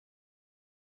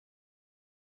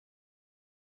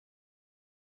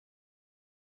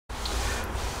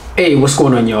Hey, what's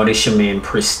going on, y'all? This your man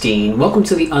Pristine. Welcome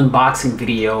to the unboxing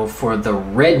video for the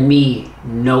Redmi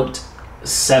Note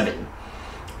 7.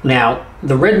 Now,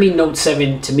 the Redmi Note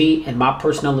 7, to me, in my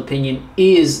personal opinion,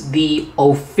 is the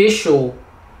official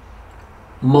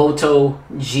Moto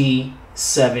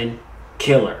G7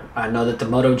 killer. I know that the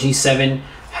Moto G7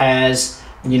 has,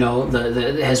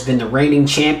 has been the reigning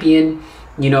champion,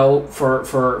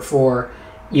 for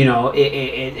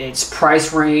its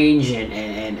price range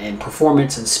and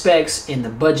performance and specs in the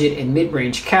budget and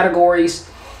mid-range categories.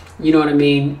 You know what I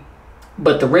mean?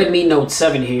 But the Redmi Note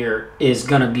 7 here is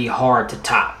gonna be hard to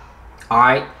top. All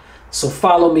right, so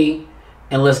follow me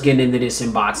and let's get into this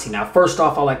unboxing. Now, first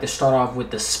off, I like to start off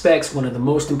with the specs. One of the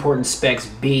most important specs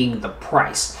being the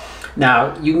price.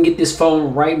 Now, you can get this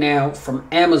phone right now from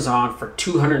Amazon for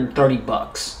 230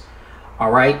 bucks.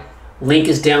 All right, link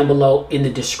is down below in the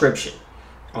description.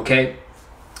 Okay,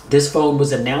 this phone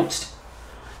was announced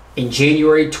in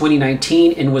January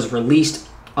 2019 and was released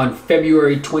on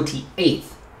February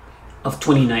 28th of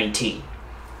 2019.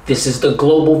 This is the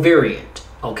global variant.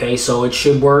 Okay, so it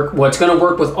should work. Well, it's going to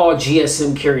work with all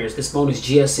GSM carriers. This phone is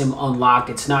GSM unlocked.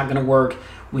 It's not going to work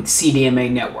with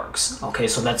CDMA networks. Okay,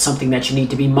 so that's something that you need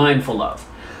to be mindful of.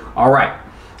 All right,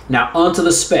 now onto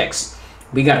the specs.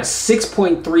 We got a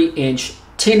 6.3-inch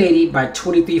 1080 by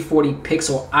 2340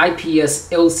 pixel IPS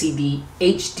LCD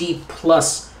HD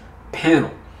Plus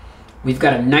panel. We've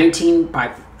got a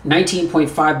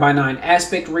 19.5 by 9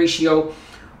 aspect ratio,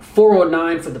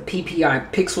 409 for the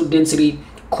PPI pixel density,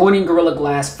 Corning Gorilla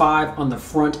Glass 5 on the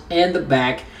front and the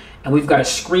back, and we've got a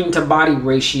screen to body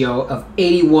ratio of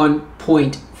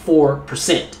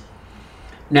 81.4%.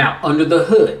 Now, under the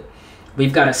hood,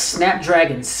 we've got a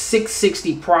Snapdragon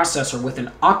 660 processor with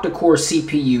an octa-core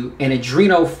CPU, an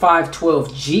Adreno 512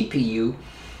 GPU,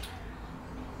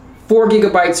 4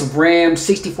 gigabytes of RAM,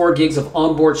 64 gigs of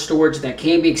onboard storage that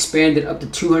can be expanded up to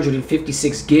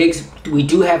 256 gigs. We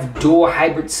do have dual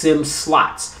hybrid SIM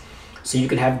slots. So you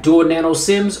can have dual nano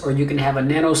SIMs, or you can have a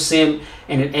nano SIM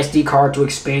and an SD card to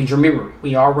expand your memory.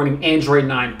 We are running Android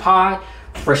 9 Pie,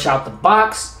 fresh out the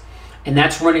box, and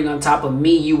that's running on top of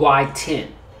MIUI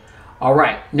 10. All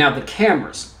right, now the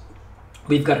cameras.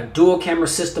 We've got a dual camera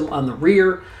system on the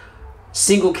rear,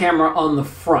 single camera on the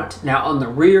front. Now on the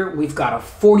rear, we've got a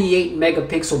 48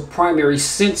 megapixel primary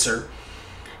sensor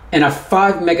and a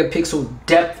 5 megapixel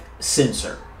depth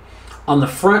sensor. On the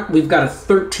front, we've got a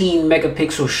 13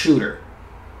 megapixel shooter.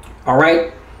 All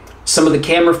right, some of the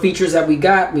camera features that we've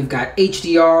got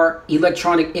HDR,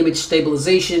 electronic image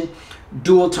stabilization,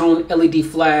 dual tone LED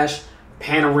flash,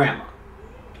 panorama.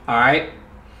 All right.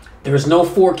 There is no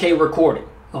 4K recording,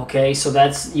 okay? So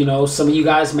that's, some of you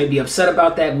guys may be upset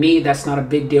about that. Me, that's not a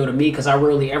big deal to me because I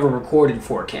rarely ever recorded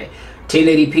 4K.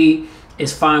 1080p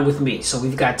is fine with me. So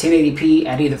we've got 1080p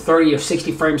at either 30 or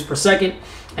 60 frames per second,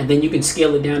 and then you can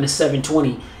scale it down to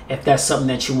 720 if that's something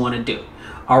that you want to do.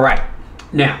 All right,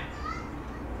 now,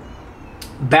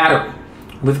 battery.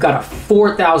 We've got a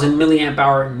 4,000 milliamp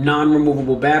hour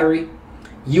non-removable battery,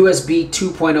 USB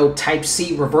 2.0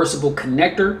 Type-C reversible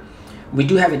connector. We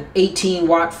do have an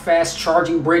 18-watt fast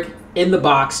charging brick in the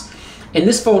box. And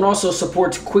this phone also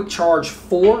supports Quick Charge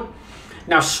 4.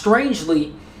 Now,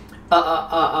 strangely,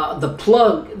 the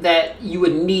plug that you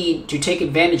would need to take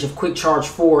advantage of Quick Charge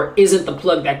 4 isn't the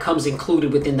plug that comes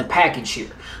included within the package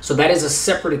here. So that is a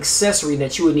separate accessory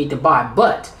that you would need to buy.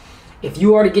 But if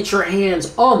you are to get your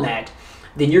hands on that,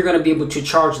 then you're going to be able to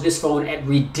charge this phone at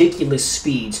ridiculous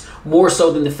speeds, more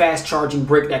so than the fast charging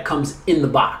brick that comes in the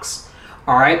box.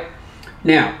 All right.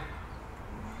 Now,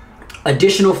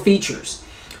 additional features.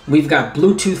 We've got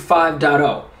Bluetooth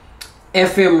 5.0,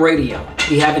 FM radio.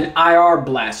 We have an IR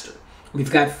blaster.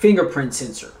 We've got fingerprint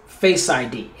sensor, Face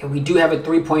ID, and we do have a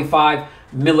 3.5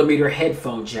 millimeter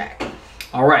headphone jack.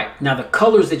 All right, now the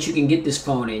colors that you can get this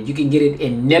phone in, you can get it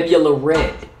in Nebula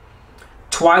Red,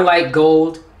 Twilight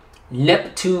Gold,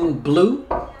 Neptune Blue,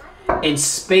 and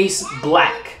Space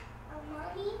Black.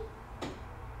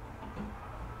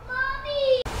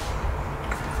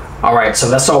 All right, so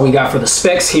that's all we got for the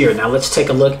specs here. Now let's take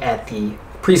a look at the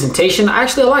presentation.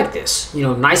 Actually, I like this.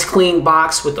 Nice clean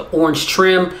box with the orange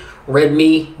trim.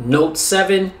 Redmi Note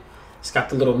 7. It's got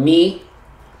the little Me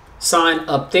sign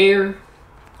up there.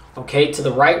 Okay, to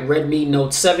the right, Redmi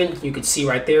Note 7. You can see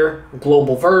right there,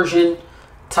 global version.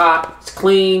 Top, it's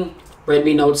clean.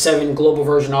 Redmi Note 7 global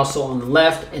version also on the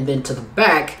left. And then to the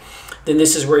back, then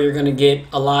this is where you're going to get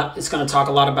a lot. It's going to talk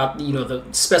a lot about, the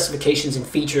specifications and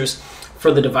features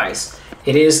for the device.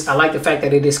 I like the fact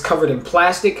that it is covered in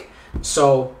plastic.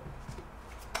 So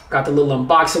got the little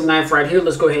unboxing knife right here.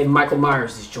 Let's go ahead and Michael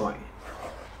Myers this joint.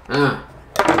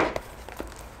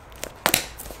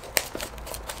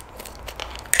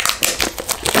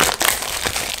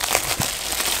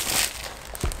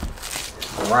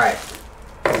 right.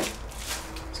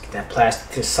 Let's get that plastic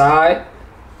to the side.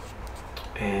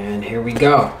 And here we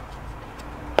go.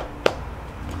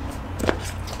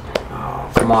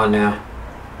 Oh, come on now.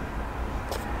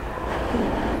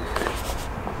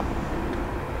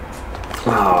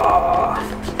 Oh.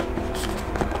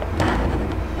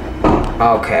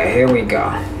 Okay, here we go.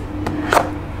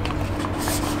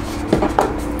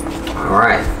 All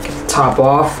right, get the top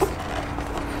off.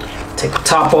 Take the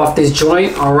top off this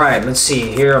joint. All right, let's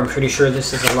see here. I'm pretty sure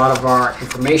this is a lot of our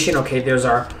information. Okay, there's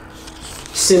our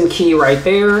SIM key right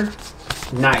there.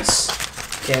 Nice.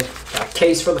 Okay, got a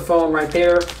case for the phone right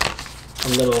there. A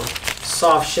little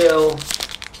soft shell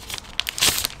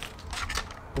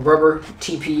rubber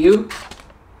TPU.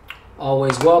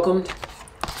 Always welcomed.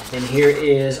 Then here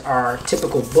is our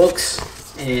typical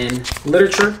books and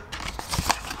literature.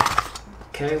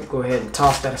 Okay, we'll go ahead and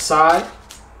toss that aside.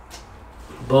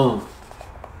 Boom.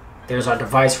 There's our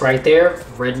device right there,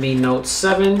 Redmi Note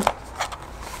 7.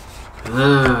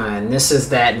 And this is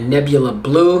that nebula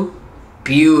blue.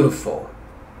 Beautiful.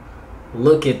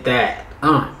 Look at that.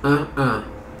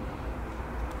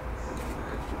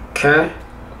 Okay.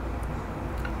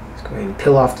 Let's go ahead and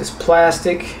peel off this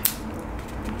plastic.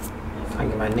 If I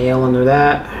get my nail under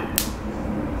that.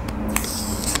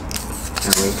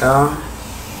 There we go.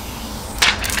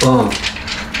 Boom.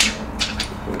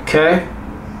 Okay.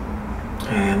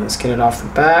 And let's get it off the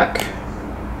back.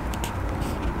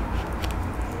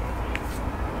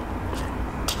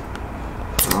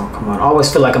 Oh, come on. I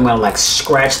always feel like I'm gonna like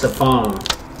scratch the phone.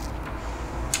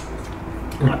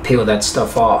 I'm gonna peel that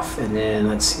stuff off. And then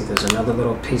let's see, there's another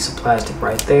little piece of plastic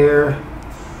right there.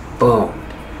 Boom.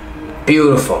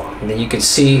 Beautiful. And then you can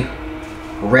see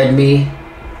Redmi,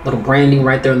 little branding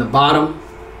right there in the bottom.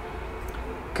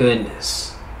 Goodness.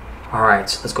 All right,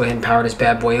 so let's go ahead and power this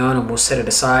bad boy on, and we'll set it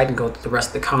aside and go through the rest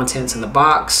of the contents in the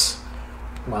box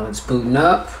while it's booting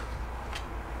up.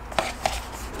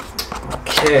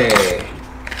 Okay.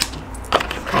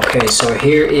 Okay, so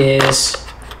here is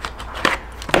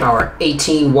our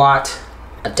 18-watt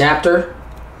adapter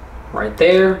right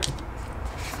there.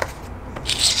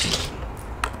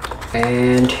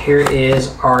 And here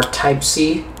is our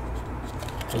Type-C,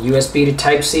 USB to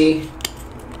Type-C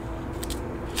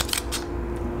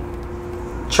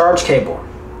charge cable.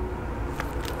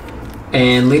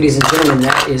 And ladies and gentlemen,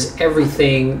 that is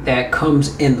everything that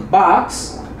comes in the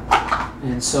box.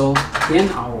 And so again,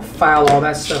 I will file all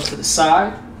that stuff to the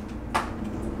side.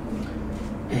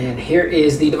 And here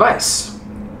is the device.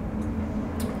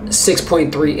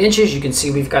 6.3 inches. You can see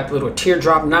we've got the little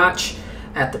teardrop notch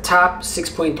at the top,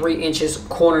 6.3 inches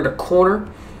corner to corner.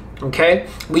 Okay,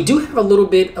 we do have a little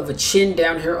bit of a chin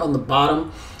down here on the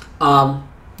bottom.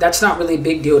 That's not really a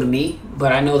big deal to me,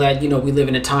 but I know that, you know, we live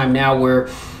in a time now where,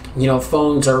 you know,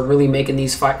 phones are really making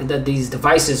these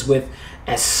devices with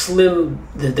as slim,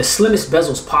 the slimmest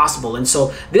bezels possible. And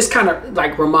so this kind of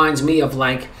like reminds me of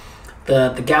like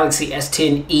the Galaxy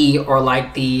S10e or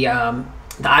like the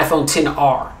iPhone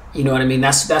XR. You know what I mean?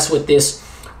 That's what this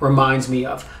reminds me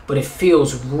of. But it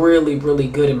feels really, really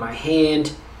good in my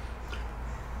hand.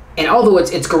 And although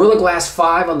it's Gorilla Glass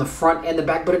 5 on the front and the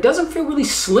back, but it doesn't feel really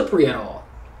slippery at all.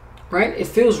 Right? It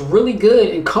feels really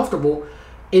good and comfortable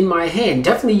in my hand.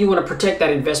 Definitely you want to protect that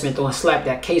investment. Don't slap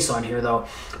that case on here though.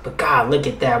 But God, look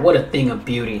at that. What a thing of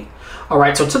beauty. All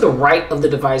right, so to the right of the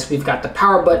device, we've got the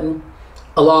power button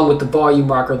along with the volume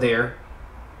rocker there.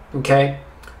 Okay.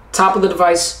 Top of the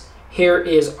device, here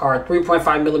is our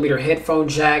 3.5mm headphone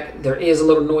jack. There is a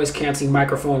little noise canceling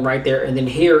microphone right there. And then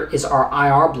here is our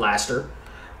IR blaster.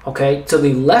 Okay. To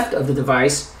the left of the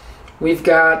device, we've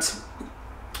got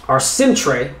our SIM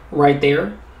tray right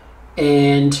there.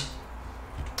 And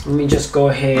let me just go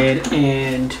ahead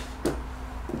and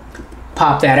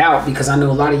pop that out because I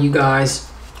know a lot of you guys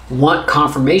want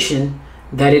confirmation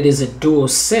that it is a dual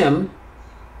SIM.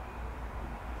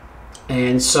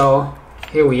 And so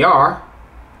here we are.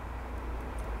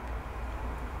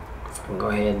 If I can go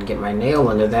ahead and get my nail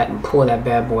under that and pull that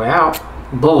bad boy out.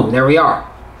 Boom, there we are.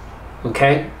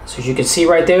 Okay, so as you can see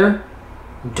right there,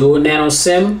 dual nano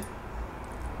SIM.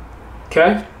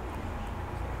 Okay.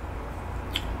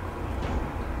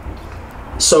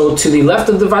 So to the left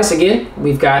of the device again,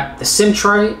 we've got the SIM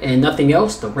tray and nothing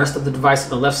else. The rest of the device on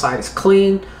the left side is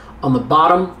clean. On the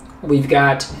bottom, we've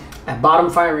got a bottom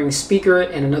firing speaker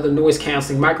and another noise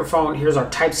canceling microphone. Here's our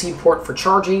Type-C port for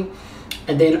charging.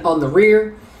 And then on the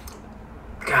rear,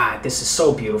 God, this is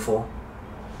so beautiful.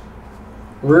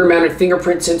 Rear mounted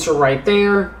fingerprint sensor right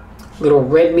there. Little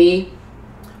Redmi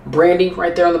branding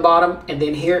right there on the bottom. And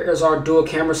then here is our dual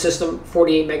camera system,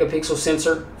 48 megapixel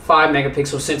sensor, 5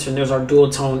 megapixel sensor, and there's our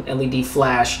dual tone LED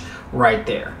flash right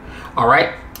there. All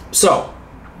right, so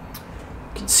you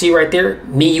can see right there,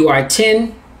 MIUI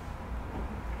 10.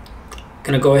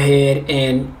 Gonna go ahead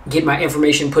and get my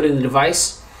information put in the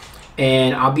device,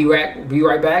 and I'll be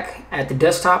right back at the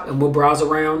desktop, and we'll browse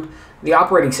around the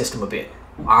operating system a bit.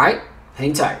 All right,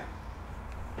 hang tight.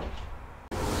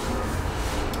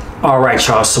 All right,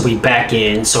 y'all, so we back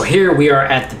in. So here we are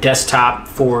at the desktop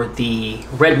for the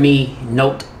Redmi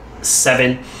Note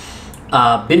 7.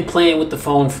 Been playing with the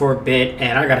phone for a bit,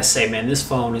 and I gotta say, man, this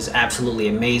phone is absolutely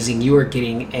amazing. You are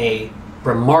getting a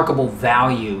remarkable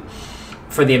value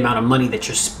for the amount of money that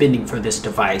you're spending for this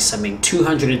device. I mean,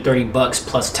 $230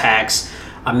 plus tax.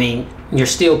 I mean, you're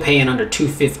still paying under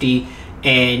 $250,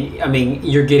 and I mean,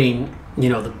 you're getting, you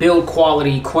know, the build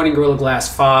quality, Corning Gorilla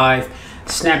Glass 5,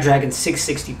 Snapdragon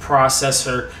 660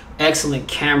 processor, excellent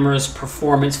cameras,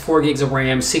 performance, 4 gigs of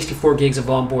RAM, 64 gigs of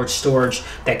onboard storage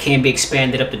that can be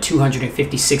expanded up to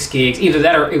 256 gigs, either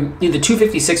that or either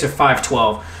 256 or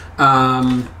 512.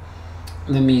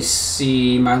 Let me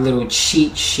see my little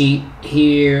cheat sheet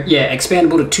here. Yeah,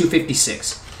 expandable to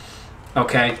 256.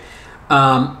 Okay.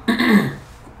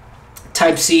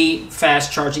 Type-C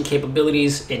fast charging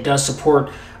capabilities. It does support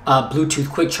Bluetooth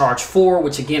Quick Charge 4,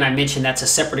 which again, I mentioned that's a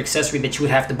separate accessory that you would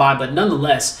have to buy, but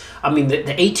nonetheless, I mean, the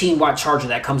 18-watt charger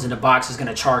that comes in the box is going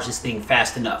to charge this thing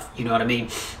fast enough. You know what I mean?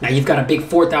 Now, you've got a big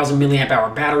 4,000 milliamp hour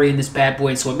battery in this bad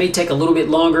boy, so it may take a little bit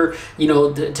longer, you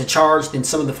know, to charge than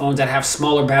some of the phones that have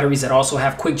smaller batteries that also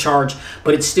have quick charge,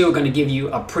 but it's still going to give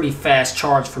you a pretty fast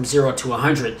charge from 0 to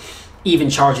 100,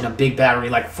 even charging a big battery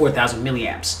like 4,000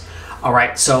 milliamps. All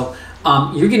right, so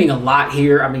you're getting a lot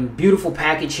here. I mean, beautiful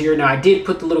package here. Now, I did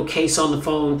put the little case on the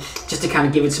phone just to kind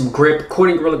of give it some grip.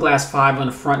 Corning Gorilla Glass 5 on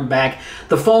the front and back.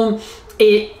 The phone,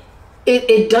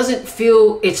 it doesn't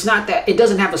feel, it's not that, it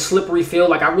doesn't have a slippery feel.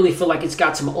 Like, I really feel like it's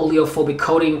got some oleophobic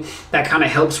coating that kind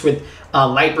of helps with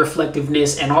light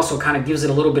reflectiveness, and also kind of gives it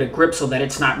a little bit of grip so that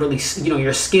it's not really, you know,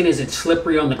 your skin isn't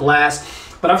slippery on the glass.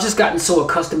 But I've just gotten so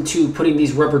accustomed to putting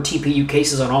these rubber TPU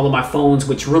cases on all of my phones,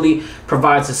 which really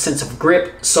provides a sense of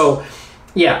grip. So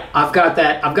yeah, I've got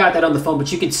that on the phone,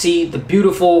 but you can see the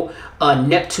beautiful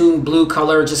Neptune blue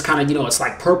color, just kind of, you know, it's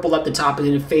like purple at the top and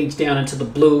then it fades down into the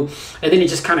blue, and then it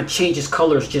just kind of changes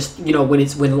colors just, you know,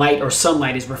 when light or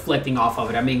sunlight is reflecting off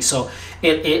of it. I mean, so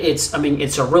it's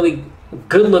a really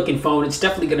good looking phone. It's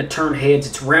definitely going to turn heads.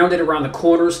 It's rounded around the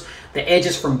corners, the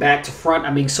edges from back to front.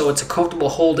 I mean, so it's a comfortable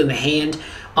hold in the hand.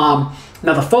 Now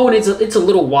the phone, it's a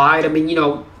little wide. I mean, you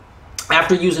know,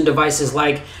 after using devices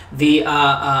like the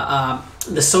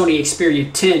Sony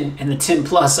Xperia 10 and the 10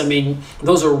 Plus, I mean,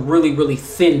 those are really, really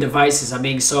thin devices. I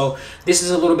mean, so this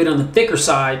is a little bit on the thicker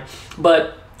side,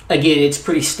 but again, it's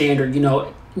pretty standard, you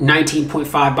know,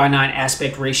 19.5 by 9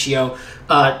 aspect ratio,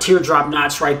 teardrop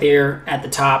notch right there at the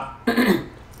top.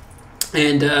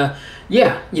 And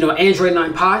yeah, you know, Android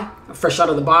 9 Pie, fresh out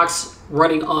of the box,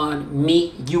 running on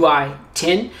MIUI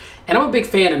 10. And I'm a big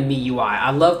fan of MIUI.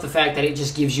 I love the fact that it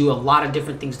just gives you a lot of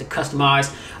different things to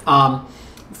customize,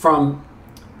 from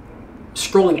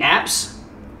scrolling apps.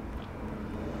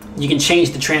 You can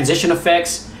change the transition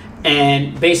effects,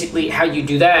 and basically how you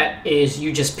do that is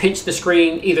you just pinch the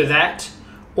screen, either that,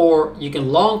 or you can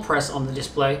long press on the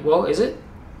display. Well, is it?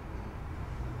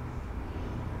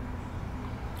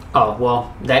 Oh,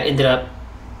 well, that ended up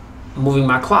moving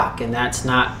my clock, and that's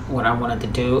not what I wanted to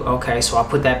do. Okay, so I'll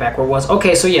put that back where it was.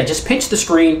 Okay, so yeah, just pinch the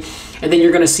screen, and then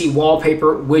you're going to see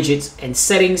wallpaper, widgets, and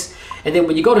settings. And then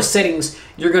when you go to settings,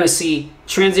 you're going to see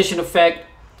transition effect,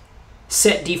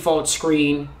 set default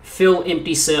screen, fill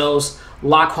empty cells,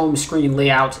 lock home screen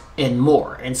layout, and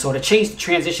more. And so to change the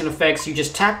transition effects, you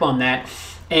just tap on that,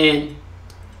 and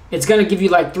it's going to give you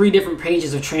like 3 different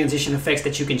pages of transition effects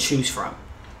that you can choose from.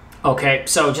 Okay,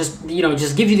 so just, you know,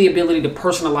 just give you the ability to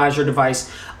personalize your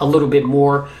device a little bit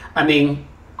more. I mean,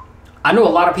 I know a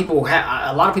lot of people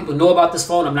know about this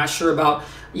phone. I'm not sure about,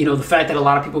 you know, the fact that a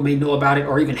lot of people may know about it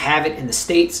or even have it in the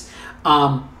States.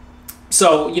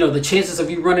 So, you know, the chances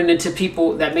of you running into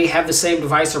people that may have the same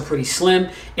device are pretty slim.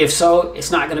 If so,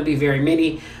 it's not going to be very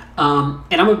many. And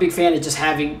I'm a big fan of just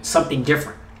having something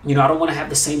different. You know, I don't want to have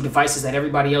the same devices that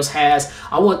everybody else has.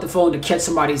 I want the phone to catch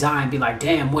somebody's eye and be like,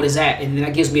 damn, what is that? And then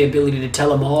that gives me the ability to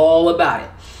tell them all about it.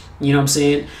 You know what I'm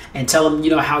saying? And tell them, you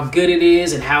know, how good it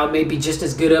is and how it may be just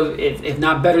as good of, if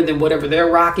not better than whatever they're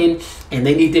rocking. And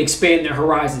they need to expand their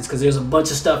horizons, because there's a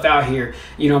bunch of stuff out here,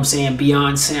 you know what I'm saying,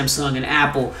 beyond Samsung and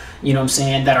Apple, you know what I'm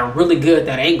saying, that are really good,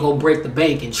 that ain't gonna break the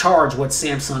bank and charge what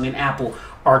Samsung and Apple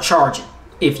are charging,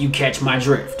 if you catch my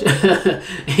drift.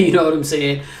 You know what I'm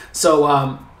saying?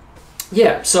 So,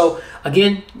 yeah, so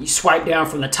Again, you swipe down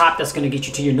from the top, that's going to get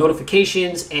you to your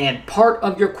notifications and part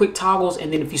of your quick toggles.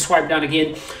 And then if you swipe down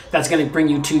again, that's going to bring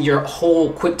you to your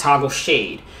whole quick toggle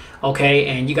shade. Okay,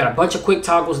 and you got a bunch of quick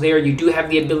toggles there. You do have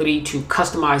the ability to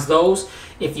customize those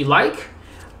if you like.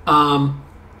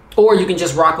 Or you can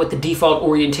just rock with the default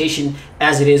orientation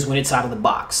as it is when it's out of the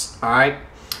box. All right.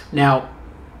 Now,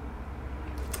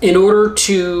 in order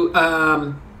to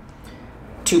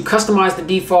customize the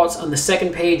defaults on the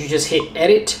second page, you just hit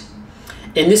edit.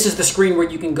 And this is the screen where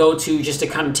you can go to just to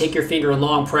kind of take your finger and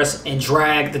long press and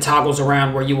drag the toggles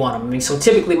around where you want them. I mean, so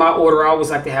typically my order, I always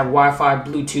like to have Wi-Fi,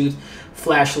 Bluetooth,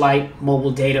 flashlight,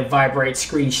 mobile data, vibrate,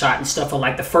 screenshot, and stuff on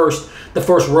like the first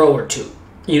row or two.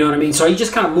 You know what I mean? So you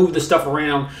just kind of move the stuff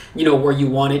around, you know, where you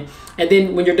want it. And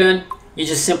then when you're done, you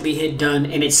just simply hit done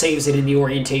and it saves it in the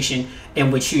orientation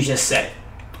in which you just set it.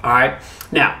 All right.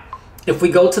 Now, if we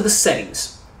go to the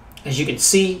settings, as you can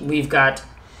see, we've got,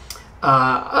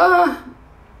 I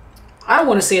don't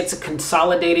want to say it's a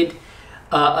consolidated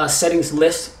settings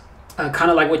list, kind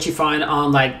of like what you find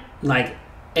on like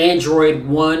Android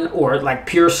One or like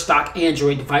pure stock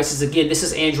Android devices. Again, this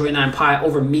is Android 9 Pie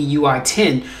over MIUI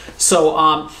 10. So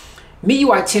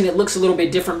MIUI 10, it looks a little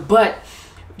bit different, but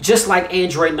just like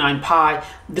Android 9 Pie,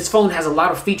 this phone has a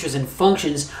lot of features and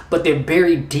functions, but they're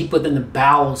buried deep within the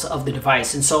bowels of the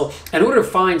device. And so in order to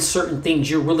find certain things,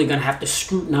 you're really going to have to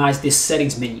scrutinize this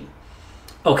settings menu.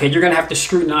 Okay, you're going to have to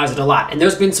scrutinize it a lot. And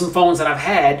there's been some phones that I've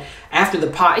had after the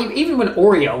Pi, even when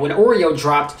Oreo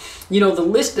dropped, you know, the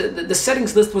list, the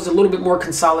settings list was a little bit more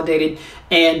consolidated,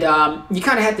 and you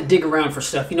kind of had to dig around for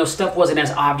stuff. You know, stuff wasn't as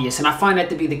obvious. And I find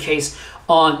that to be the case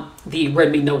on the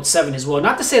Redmi Note 7 as well.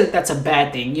 Not to say that that's a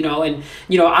bad thing, you know, and,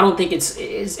 you know, I don't think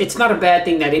it's not a bad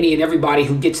thing that any and everybody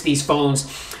who gets these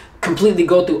phones completely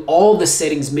go through all the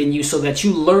settings menu so that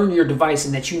you learn your device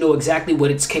and that you know exactly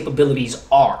what its capabilities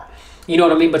are. You know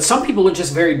what I mean? But some people are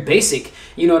just very basic,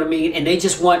 you know what I mean? And they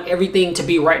just want everything to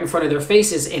be right in front of their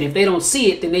faces. And if they don't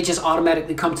see it, then they just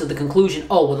automatically come to the conclusion,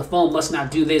 oh, well, the phone must not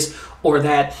do this or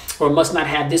that, or must not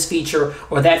have this feature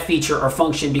or that feature or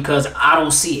function because I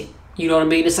don't see it. You know what I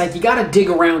mean? It's like you got to dig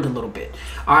around a little bit.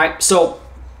 All right. So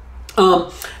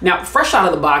now, fresh out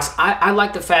of the box, I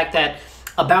like the fact that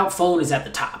About Phone is at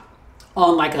the top.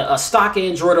 On like a stock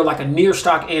Android or like a near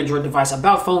stock Android device,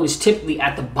 About Phone is typically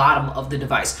at the bottom of the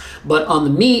device. But on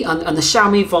the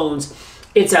Xiaomi phones,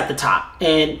 it's at the top.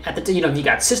 And at the, you know, you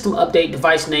got system update,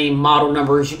 device name, model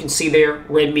numbers. You can see there,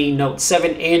 Redmi Note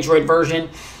 7 Android version,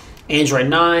 Android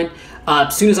 9.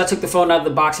 As soon as I took the phone out of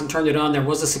the box and turned it on, there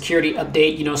was a security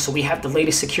update, you know, so we have the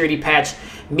latest security patch,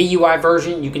 MIUI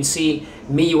version. You can see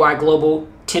MIUI Global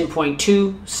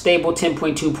 10.2, stable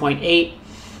 10.2.8.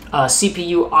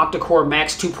 CPU octa-core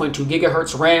max 2.2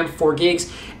 gigahertz, RAM 4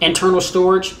 gigs, internal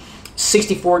storage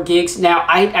 64 gigs. Now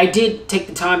I did take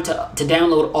the time to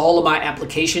download all of my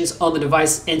applications on the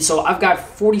device, and so I've got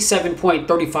 47.35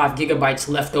 gigabytes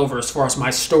left over as far as my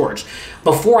storage.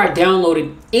 Before I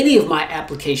downloaded any of my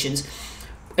applications,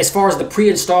 as far as the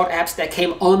pre-installed apps that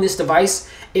came on this device,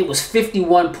 it was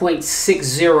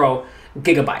 51.60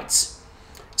 gigabytes.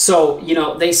 So, you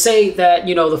know, they say that,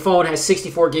 you know, the phone has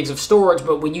 64 gigs of storage,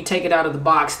 but when you take it out of the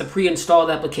box, the pre-installed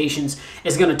applications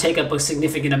is going to take up a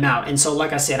significant amount. And so,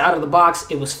 like I said, out of the box,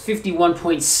 it was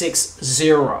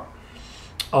 51.60.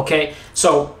 Okay,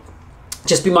 so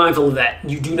just be mindful of that.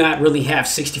 You do not really have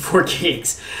 64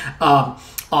 gigs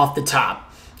off the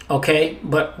top. Okay,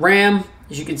 but RAM,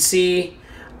 as you can see,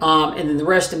 and then the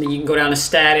rest of it, you can go down to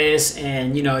status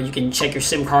and, you know, you can check your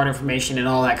SIM card information and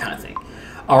all that kind of thing.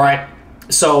 All right.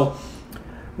 So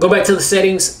go back to the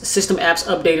settings, system apps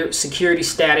updater, security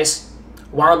status,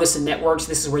 wireless and networks.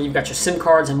 This is where you've got your SIM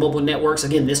cards and mobile networks.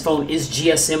 Again, this phone is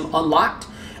GSM unlocked.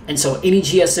 And so any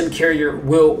GSM carrier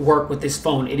will work with this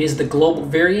phone. It is the global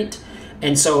variant.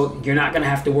 And so you're not going to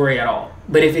have to worry at all.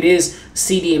 But if it is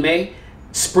CDMA,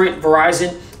 Sprint,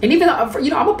 Verizon, and even,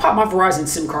 you know, I'm going to pop my Verizon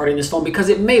SIM card in this phone because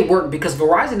it may work, because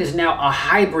Verizon is now a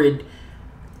hybrid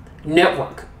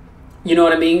network. You know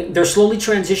what I mean? They're slowly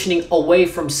transitioning away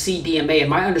from CDMA. And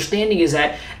my understanding is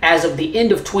that as of the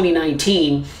end of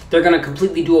 2019, they're going to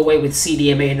completely do away with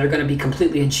CDMA and they're going to be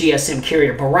completely a GSM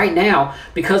carrier. But right now,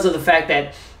 because of the fact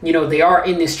that, you know, they are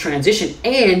in this transition,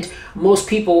 and most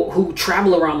people who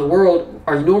travel around the world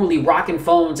are normally rocking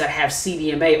phones that have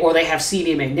CDMA, or they have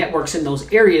CDMA networks in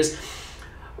those areas,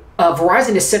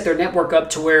 Verizon has set their network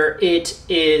up to where it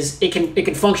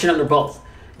can function under both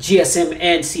GSM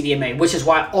and CDMA, which is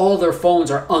why all their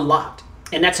phones are unlocked.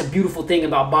 And that's a beautiful thing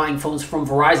about buying phones from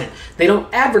Verizon. They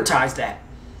don't advertise that.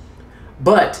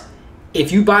 But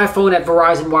if you buy a phone at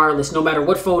Verizon Wireless, no matter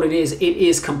what phone it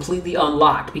is completely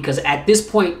unlocked, because at this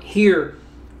point here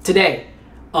today,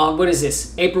 on, what is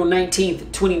this, April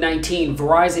 19th, 2019,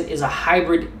 Verizon is a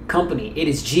hybrid company. It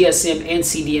is GSM and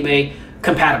CDMA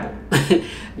compatible.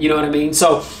 You know what I mean?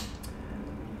 So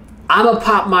I'm gonna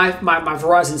pop my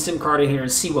Verizon SIM card in here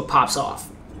and see what pops off.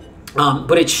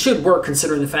 But it should work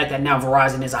considering the fact that now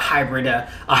Verizon is a hybrid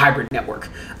network.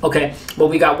 Okay, well,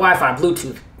 we got Wi-Fi,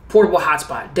 Bluetooth, portable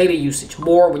hotspot, data usage,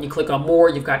 more. When you click on more,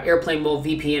 you've got airplane mode,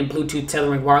 VPN, Bluetooth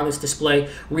tethering, wireless display,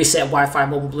 reset Wi-Fi,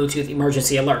 mobile Bluetooth,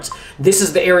 emergency alerts. This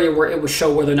is the area where it will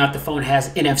show whether or not the phone has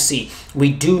NFC.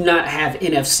 We do not have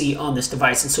NFC on this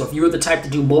device, and so if you're the type to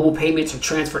do mobile payments or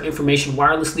transfer information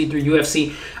wirelessly through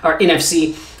UFC or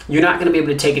NFC, you're not going to be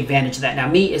able to take advantage of that. Now,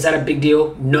 me, is that a big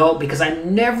deal? No, because I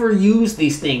never use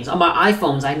these things. On my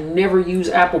iPhones, I never use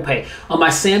Apple Pay. On my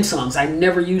Samsungs, I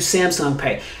never use Samsung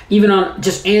Pay. Even on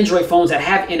just Android phones that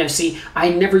have NFC,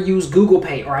 I never use Google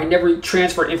Pay, or I never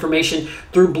transfer information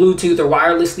through Bluetooth or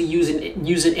wirelessly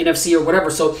using NFC or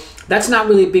whatever. So that's not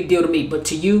really a big deal to me, but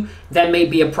to you, that may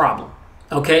be a problem.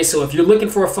 Okay, so if you're looking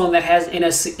for a phone that has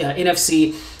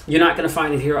NFC, you're not going to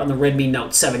find it here on the Redmi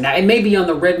Note 7. Now, it may be on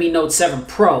the Redmi Note 7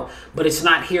 Pro, but it's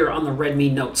not here on the Redmi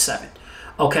Note 7.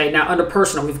 Okay, now under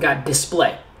personal, we've got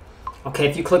display. Okay,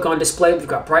 if you click on display, we've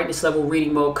got brightness level,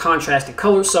 reading mode, contrast, and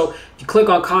colors. So if you click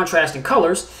on contrast and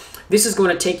colors, this is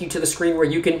going to take you to the screen where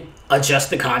you can adjust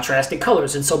the contrast and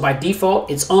colors. And so by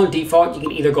default, it's on default. You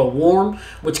can either go warm,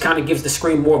 which kind of gives the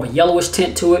screen more of a yellowish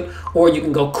tint to it, or you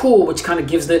can go cool, which kind of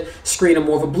gives the screen a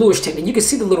more of a bluish tint. And you can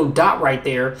see the little dot right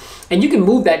there, and you can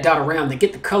move that dot around to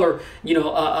get the color, you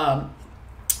know,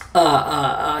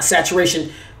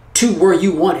 saturation to where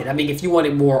you want it. I mean, if you want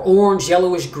it more orange,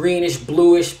 yellowish, greenish,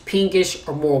 bluish, pinkish,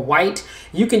 or more white,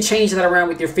 you can change that around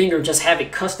with your finger and just have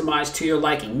it customized to your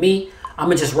liking. Me, I'm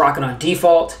gonna just rock it on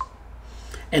default,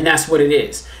 and that's what it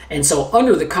is. And so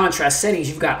under the contrast settings,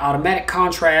 you've got automatic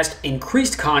contrast,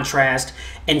 increased contrast,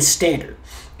 and standard.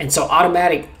 And so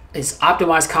automatic is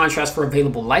optimized contrast for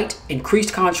available light,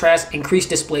 increased contrast, increased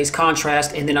displays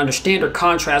contrast, and then under standard,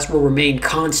 contrast will remain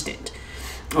constant.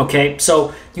 Okay,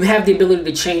 so you have the ability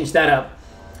to change that up,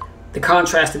 the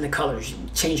contrast and the colors. You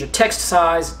change your text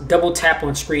size, double tap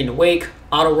on screen to wake,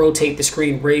 auto rotate the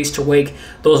screen, raise to wake.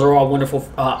 Those are all wonderful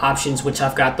options, which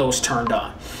I've got those turned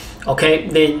on. Okay,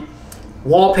 then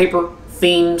wallpaper,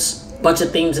 themes, bunch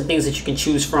of themes and things that you can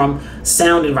choose from.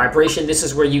 Sound and vibration. This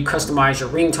is where you customize your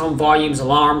ringtone volumes,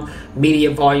 alarm,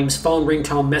 media volumes, phone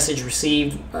ringtone, message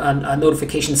received, a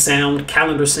notification sound,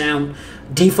 calendar sound,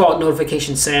 default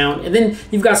notification sound. And then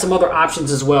you've got some other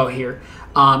options as well here.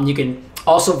 You can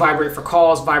also vibrate for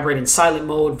calls, vibrate in silent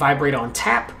mode, vibrate on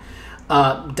tap,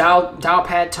 dial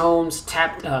pad tones,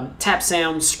 tap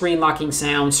sound, screen locking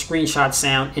sound, screenshot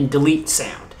sound, and delete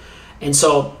sound. And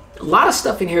so a lot of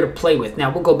stuff in here to play with.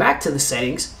 Now we'll go back to the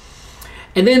settings,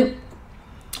 and then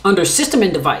under system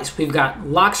and device, we've got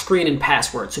lock screen and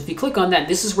password. So if you click on that,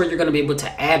 this is where you're going to be able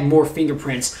to add more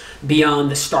fingerprints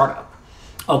beyond the startup.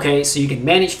 Okay, so you can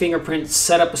manage fingerprints,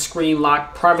 set up a screen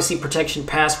lock, privacy protection,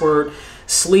 password,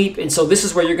 sleep. And so this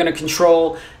is where you're going to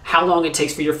control how long it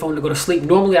takes for your phone to go to sleep.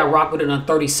 Normally I rock with it on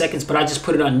 30 seconds, but I just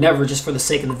put it on never just for the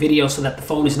sake of the video, so that the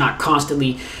phone is not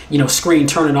constantly, you know, screen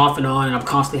turning off and on, and I'm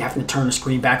constantly having to turn the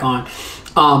screen back on.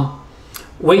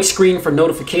 Wake screen for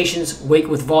notifications, wake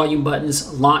with volume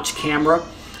buttons, launch camera.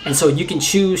 And so you can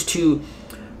choose to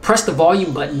press the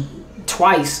volume button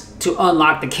twice to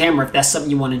unlock the camera if that's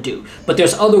something you want to do. But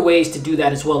there's other ways to do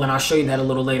that as well, and I'll show you that a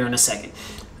little later in a second.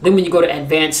 Then when you go to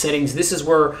advanced settings, this is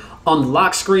where on the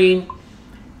lock screen,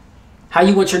 how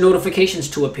you want your notifications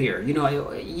to appear. You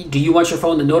know, do you want your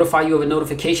phone to notify you of a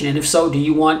notification? And if so, do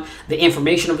you want the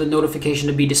information of the notification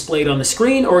to be displayed on the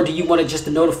screen, or do you want it just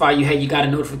to notify you, hey, you got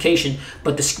a notification,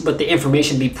 but the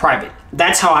information be private?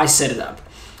 That's how I set it up.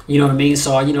 You know what I mean?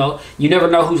 So, you know, you never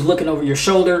know who's looking over your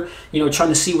shoulder, you know, trying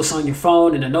to see what's on your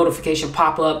phone, and a notification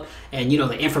pop up, and, you know,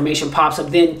 the information pops up.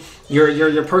 Then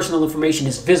your personal information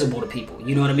is visible to people.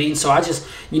 You know what I mean? So I just,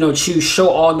 you know, choose show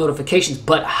all notifications,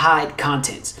 but hide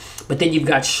contents. But then you've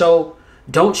got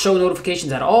don't show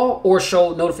notifications at all, or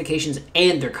show notifications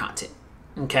and their content.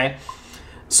 Okay.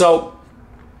 So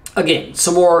again,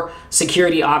 some more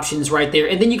security options right there.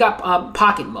 And then you got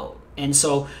pocket mode. And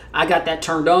so I got that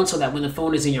turned on so that when the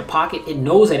phone is in your pocket, it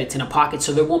knows that it's in a pocket,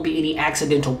 so there won't be any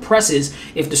accidental presses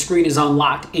if the screen is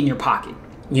unlocked in your pocket.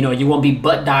 You know, you won't be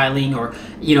butt dialing or,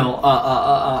 you know,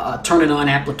 turning on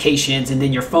applications, and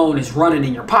then your phone is running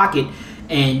in your pocket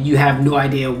and you have no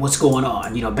idea what's going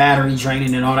on. You know, battery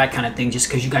draining and all that kind of thing, just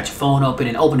because you got your phone open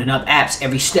and opening up apps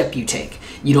every step you take.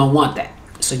 You don't want that.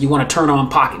 So you want to turn on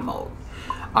pocket mode.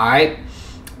 All right.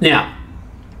 Now,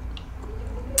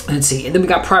 let's see, and then we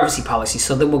got privacy policy.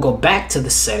 So then we'll go back to the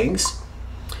settings,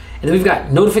 And then we've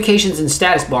got notifications and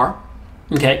status bar.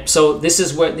 Okay, so this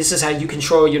is how you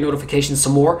control your notifications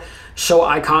some more. Show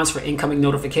icons for incoming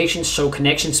notifications, show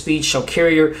connection speed, show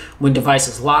carrier when device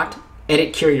is locked,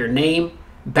 edit carrier name,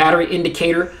 battery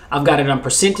indicator. I've got it on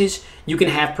percentage. You can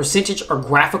have percentage or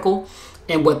graphical.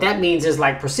 And what that means is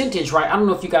like percentage, right? I don't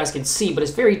know if you guys can see, but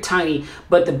it's very tiny,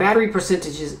 but the battery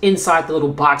percentage is inside the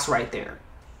little box right there.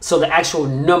 So the actual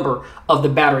number of the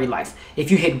battery life. If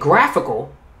you hit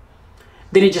graphical,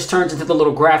 then it just turns into the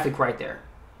little graphic right there.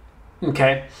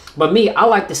 Okay, but me, I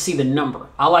like to see the number.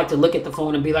 I like to look at the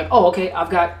phone and be like, oh, okay,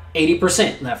 I've got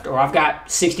 80% left, or I've got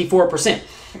 64%.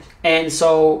 And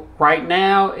so right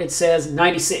now it says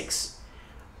 96.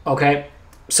 Okay,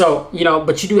 so, you know,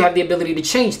 but you do have the ability to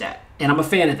change that, and I'm a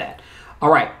fan of that.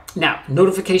 All right, now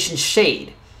notification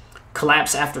shade,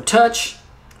 collapse after touch,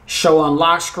 show on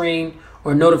lock screen,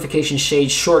 or notification shade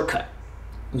shortcut.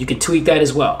 You can tweak that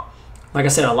as well. Like I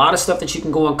said, a lot of stuff that you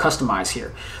can go and customize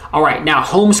here. All right, now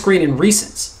home screen and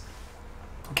recents.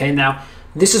 Okay, now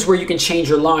this is where you can change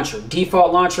your launcher.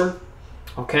 Default launcher,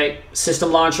 okay,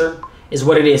 system launcher is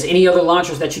what it is. Any other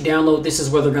launchers that you download, this is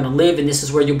where they're gonna live, and this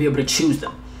is where you'll be able to choose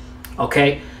them.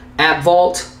 Okay, app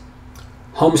vault,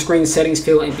 home screen settings,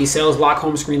 fill empty cells, lock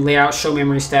home screen layout, show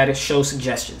memory status, show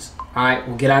suggestions. All right,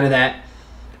 we'll get out of that.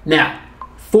 Now,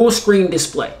 full screen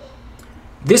display.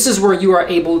 This is where you are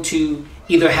able to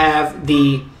either have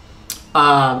the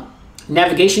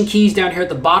navigation keys down here at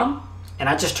the bottom, and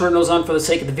I just turn those on for the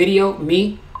sake of the video.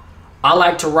 I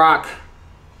like to rock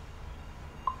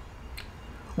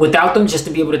without them, just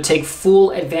to be able to take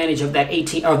full advantage of that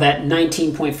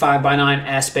 19.5 by 9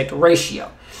 aspect ratio.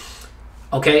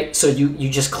 Okay, so you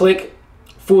just click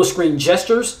full screen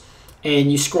gestures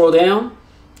and you scroll down,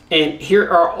 and here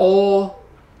are all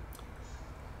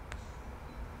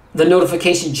the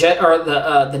notification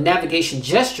the navigation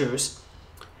gestures,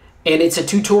 and it's a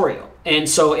tutorial, and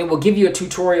so it will give you a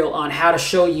tutorial on how to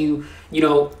show you, you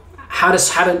know, how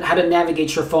to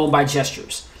navigate your phone by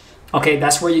gestures. Okay,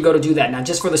 that's where you go to do that. Now,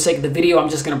 just for the sake of the video, I'm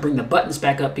just going to bring the buttons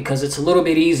back up because it's a little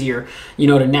bit easier, you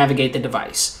know, to navigate the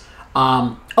device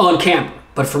on camera.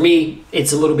 But for me,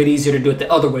 it's a little bit easier to do it the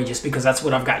other way, just because that's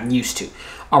what I've gotten used to.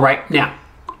 All right, now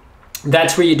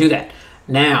that's where you do that.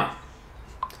 Now,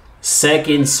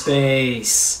 second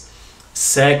space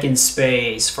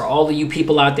for all of you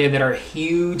people out there that are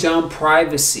huge on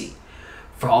privacy,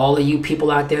 for all of you people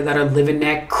out there that are living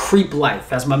that creep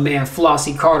life, as my man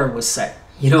Flossie Carter would say.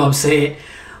 You know what I'm saying?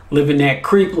 Living that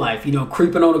creep life, you know,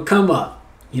 creeping on a come up.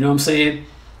 You know what I'm saying?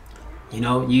 You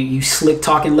know, you slick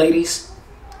talking ladies,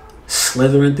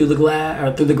 slithering through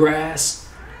the grass,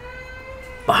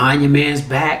 behind your man's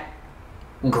back,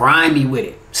 grimy with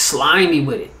it, slimy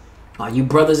with it. All you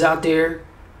brothers out there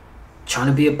trying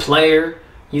to be a player,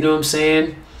 you know what I'm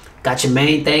saying? Got your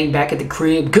main thing back at the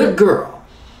crib, good girl,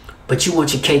 but you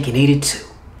want your cake and eat it too.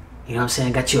 You know what I'm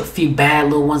saying? Got you a few bad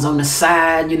little ones on the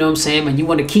side, you know what I'm saying? And you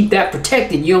want to keep that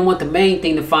protected. You don't want the main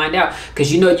thing to find out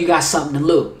because you know you got something to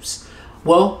lose.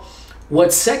 Well,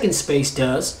 what second space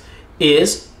does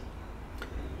is,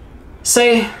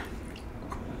 say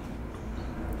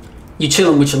you're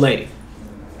chilling with your lady,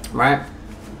 right?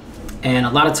 And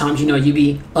a lot of times, you know, you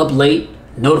be up late,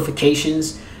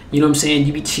 notifications, you know what I'm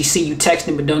saying? She see you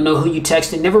texting but don't know who you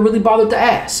texting, never really bothered to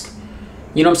ask.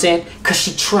 You know what I'm saying? Because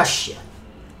she trusts you.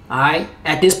 All right?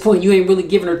 At this point, you ain't really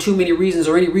giving her too many reasons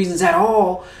or any reasons at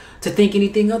all to think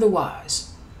anything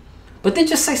otherwise. But then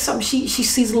just say something, she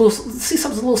sees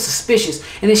something a little suspicious,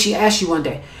 and then she asks you one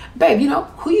day, babe, you know,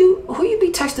 who you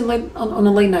be texting late on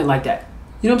a late night like that?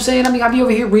 You know what I'm saying? I mean, I be over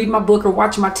here reading my book or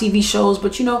watching my TV shows,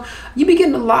 but you know, you be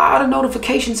getting a lot of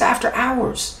notifications after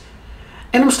hours.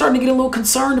 And I'm starting to get a little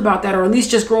concerned about that, or at least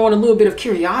just growing a little bit of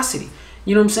curiosity.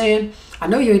 You know what I'm saying? I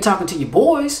know you ain't talking to your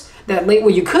boys that late,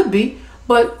 well, you could be,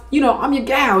 but you know, I'm your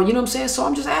gal, you know what I'm saying? So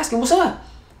I'm just asking, what's up?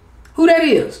 Who that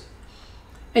is?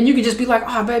 And you could just be like,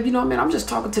 oh, babe, you know, man, I'm just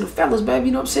talking to the fellas, babe.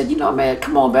 You know what I'm saying? You know, man,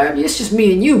 come on, baby. It's just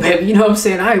me and you, baby. You know what I'm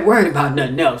saying? I ain't worried about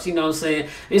nothing else. You know what I'm saying?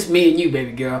 It's me and you,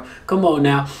 baby girl. Come on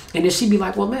now. And then she'd be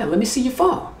like, well, man, let me see your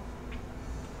phone.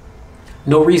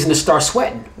 No reason to start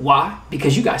sweating. Why?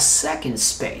 Because you got second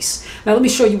space. Now, let me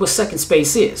show you what second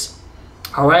space is.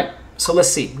 All right? So let's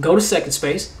see. Go to second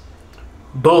space.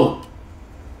 Boom.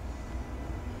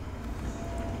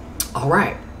 All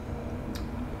right.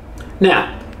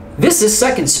 Now, this is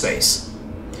second space.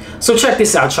 So check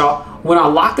this out, y'all. When I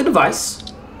lock the device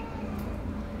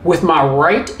with my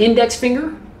right index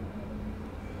finger,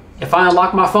 if I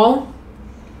unlock my phone,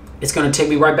 it's going to take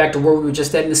me right back to where we were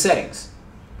just at in the settings.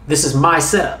 This is my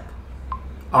setup.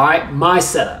 All right, my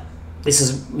setup. This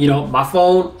is, you know, my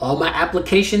phone, all my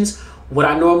applications, what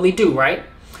I normally do, right?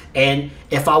 And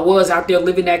if I was out there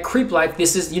living that creep life,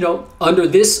 this is, you know, under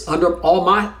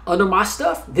my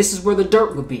stuff, this is where the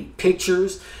dirt would be.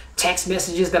 Pictures, text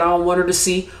messages that I don't want her to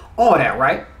see, all that,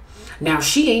 right? Now,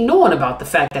 she ain't knowing about the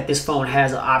fact that this phone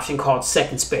has an option called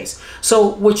second space. So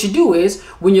what you do is,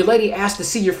 when your lady asks to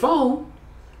see your phone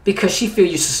because she feel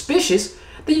you suspicious,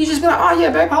 then you just be like, oh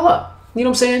yeah, babe, hold up. You know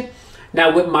what I'm saying?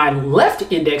 Now, with my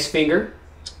left index finger,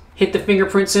 hit the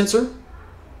fingerprint sensor,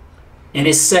 and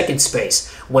it's second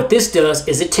space. What this does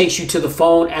is it takes you to the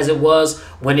phone as it was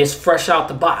when it's fresh out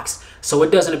the box. So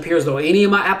it doesn't appear as though any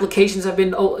of my applications have been,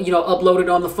 you know,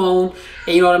 uploaded on the phone.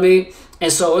 And you know what I mean?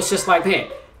 And so it's just like, man,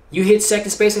 you hit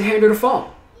second space and hand her the phone.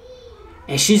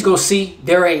 And she's going to see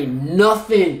there ain't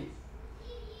nothing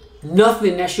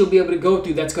that she'll be able to go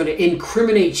through that's going to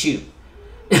incriminate you.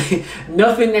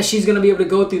 Nothing that she's going to be able to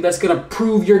go through that's going to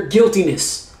prove your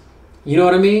guiltiness. You know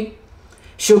what I mean?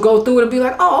 She'll go through it and be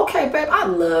like, oh, okay, babe, I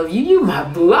love you. You my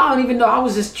boo. I don't even know. I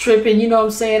was just tripping. You know what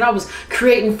I'm saying? I was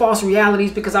creating false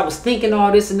realities because I was thinking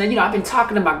all this. And then, you know, I've been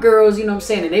talking to my girls, you know what I'm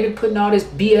saying? And they've been putting all this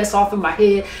BS off in my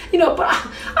head. You know, but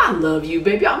I love you,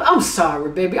 baby. I'm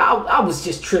sorry, baby. I was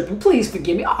just tripping. Please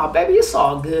forgive me. Oh, baby, it's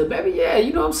all good, baby. Yeah,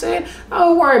 you know what I'm saying?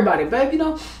 Don't worry about it, baby. You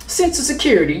know, sense of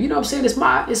security. You know what I'm saying?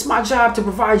 It's my job to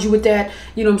provide you with that.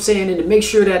 You know what I'm saying? And to make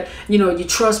sure that, you know, you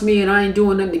trust me and I ain't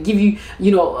doing nothing to give you, you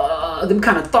know, them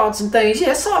kind of thoughts and things.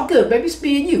 Yeah, it's all good, baby. It's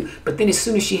being you. But then as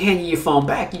soon as she hand you your phone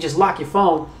back, you just lock your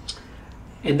phone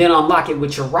and then unlock it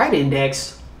with your right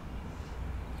index,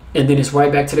 and then it's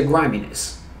right back to the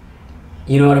griminess.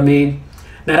 You know what I mean?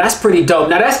 Now that's pretty dope.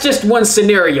 Now that's just one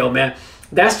scenario, man.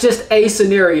 That's just a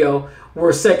scenario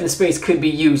where second space could be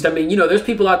used. I mean, you know, there's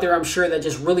people out there, I'm sure, that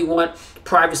just really want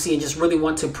privacy and just really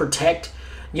want to protect,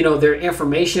 you know, their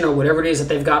information or whatever it is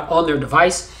that they've got on their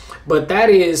device. But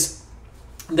that's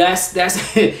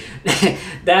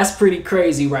that's pretty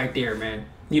crazy right there, man.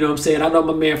 You know what I'm saying? I know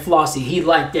my man Flossie, he'd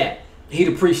like that. He'd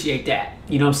appreciate that.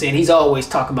 You know what I'm saying? He's always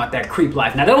talking about that creep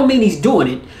life. Now, that don't mean he's doing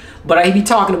it, but he be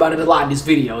talking about it a lot in his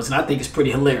videos, and I think it's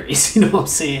pretty hilarious. You know what I'm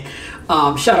saying?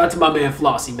 Shout out to my man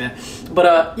Flossie, man.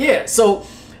 But yeah, so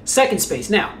second space.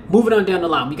 Now, moving on down the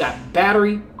line, we got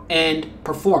battery and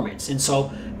performance. And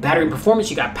so battery and performance,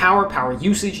 you got power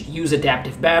usage, use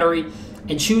adaptive battery,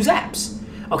 and choose apps.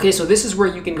 Okay, so this is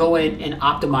where you can go in and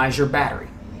optimize your battery.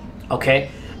 Okay,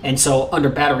 and so under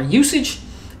battery usage,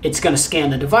 it's going to scan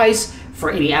the device for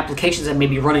any applications that may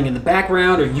be running in the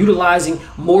background or utilizing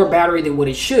more battery than what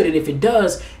it should. And if it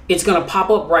does, it's going to pop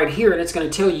up right here and it's going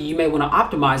to tell you, you may want to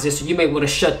optimize this, or you may want to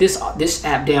shut this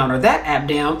app down or that app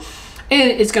down. And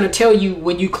it's going to tell you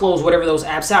when you close whatever those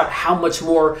apps out, how much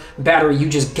more battery you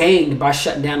just gained by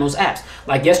shutting down those apps.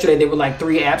 Like yesterday, there were like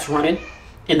 3 apps running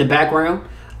in the background.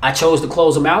 I chose to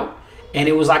close them out, and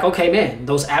it was like, okay, man,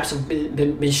 those apps have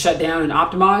been shut down and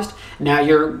optimized. Now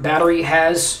your battery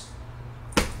has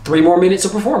 3 more minutes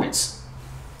of performance.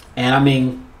 And I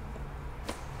mean,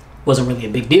 wasn't really a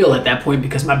big deal at that point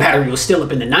because my battery was still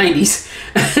up in the 90s.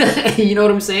 You know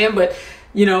what I'm saying? But,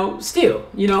 you know, still,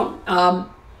 you know,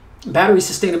 battery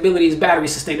sustainability is battery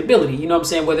sustainability. You know what I'm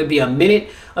saying? Whether it be a minute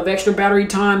of extra battery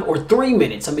time or 3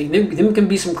 minutes. I mean, them can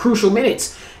be some crucial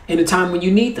minutes in a time when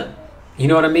you need them. You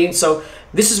know what I mean? So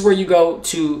this is where you go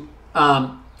to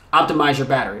optimize your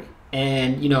battery.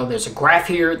 And, you know, there's a graph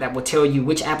here that will tell you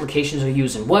which applications are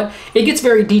using what. It gets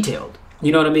very detailed.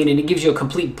 You know what I mean? And it gives you a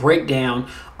complete breakdown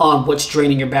on what's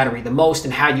draining your battery the most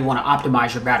and how you want to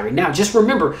optimize your battery. Now, just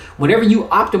remember, whenever you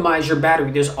optimize your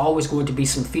battery, there's always going to be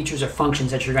some features or functions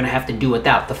that you're going to have to do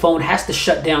without. The phone has to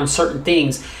shut down certain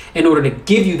things in order to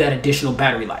give you that additional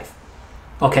battery life.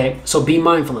 Okay, so be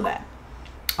mindful of that.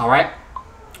 All right.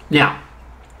 Now,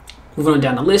 moving on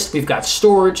down the list, we've got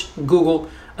storage, Google,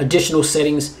 additional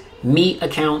settings, Me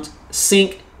account,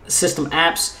 sync, system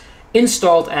apps,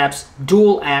 installed apps,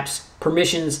 dual apps,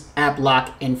 permissions, app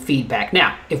lock, and feedback.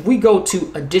 Now, if we go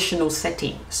to additional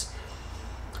settings,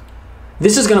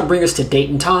 this is going to bring us to date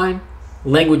and time,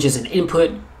 languages and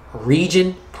input,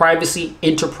 region, privacy,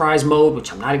 enterprise mode,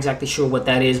 which I'm not exactly sure what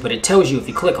that is, but it tells you if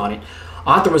you click on it,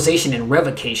 authorization and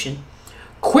revocation,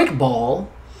 quick ball,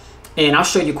 and I'll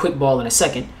show you quick ball in a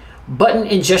second, button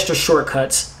and gesture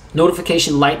shortcuts,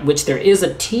 notification light, which there is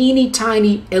a teeny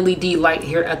tiny LED light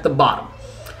here at the bottom.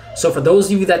 So for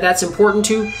those of you that that's important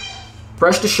to,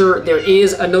 rest assured there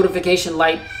is a notification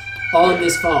light on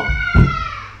this phone.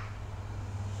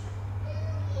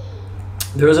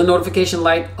 There is a notification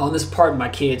light on this part. My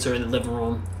kids are in the living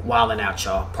room wilding out,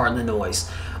 y'all. Pardon the noise.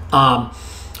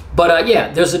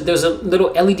 Yeah, there's a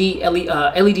little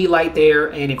LED light there,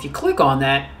 and if you click on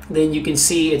that, then you can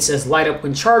see it says light up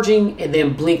when charging and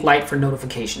then blink light for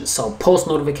notifications. So post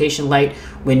notification light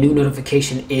when new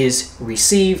notification is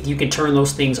received. You can turn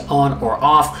those things on or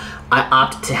off. I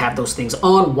opt to have those things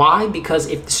on. Why? Because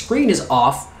if the screen is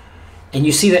off and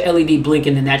you see the LED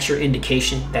blinking, then that's your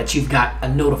indication that you've got a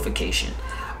notification.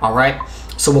 All right.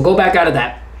 So we'll go back out of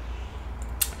that.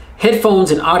 Headphones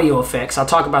and audio effects, I'll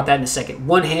talk about that in a second.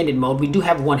 One-handed mode, we do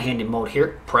have one-handed mode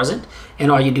here present,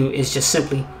 and all you do is just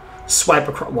simply swipe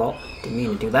across. Well, didn't mean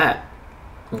to do that.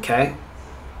 Okay.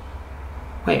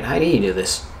 Wait, how do you do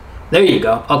this? There you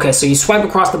go. Okay, so you swipe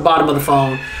across the bottom of the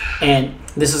phone, and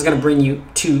this is going to bring you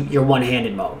to your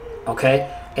one-handed mode.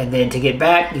 Okay, and then to get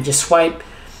back, you just swipe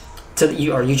to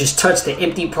you just touch the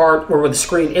empty part where the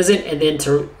screen isn't, and then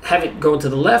to have it go to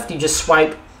the left, you just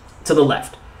swipe to the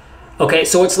left. Okay,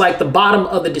 so it's like the bottom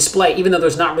of the display, even though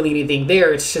there's not really anything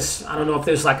there, it's just, I don't know if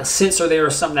there's like a sensor there or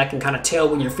something that can kind of tell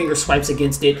when your finger swipes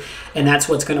against it, and that's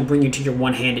what's going to bring you to your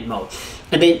one-handed mode.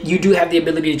 And then you do have the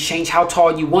ability to change how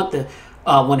tall you want the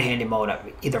one-handed mode,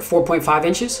 either 4.5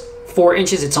 inches, 4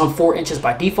 inches, it's on 4 inches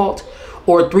by default,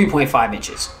 or 3.5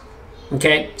 inches.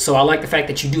 Okay, so I like the fact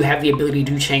that you do have the ability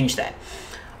to change that.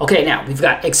 Okay, now we've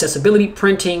got accessibility,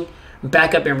 printing,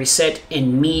 backup and reset,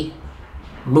 and Mi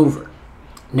Mover.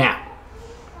 Now,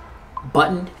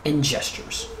 button and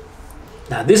gestures.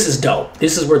 Now this is dope.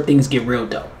 This is where things get real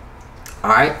dope. All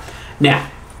right. Now,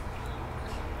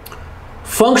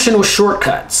 functional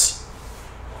shortcuts.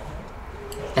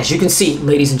 As you can see,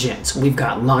 ladies and gents, we've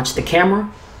got launch the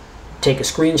camera, take a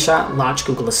screenshot, launch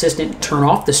Google Assistant, turn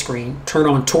off the screen, turn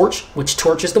on torch, which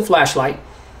torch is the flashlight,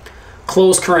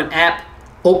 close current app,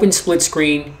 open split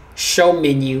screen, show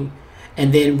menu,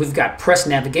 and then we've got press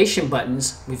navigation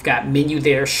buttons. We've got menu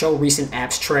there, show recent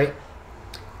apps tray.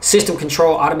 System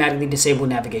control, automatically disable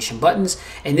navigation buttons.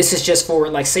 And this is just for,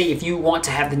 like, say if you want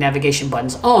to have the navigation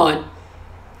buttons on,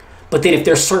 but then if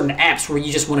there's certain apps where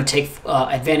you just want to take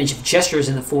advantage of gestures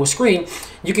in the full screen,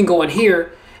 you can go in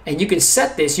here and you can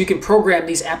set this. You can program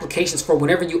these applications for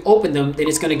whenever you open them, then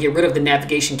it's going to get rid of the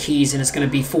navigation keys and it's going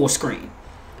to be full screen.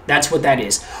 That's what that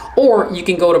is. Or you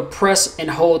can go to press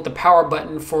and hold the power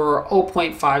button for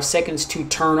 0.5 seconds to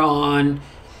turn on,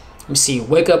 let me see,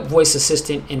 wake up voice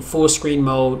assistant in full screen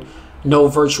mode, no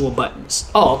virtual buttons.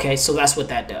 Oh, okay, so that's what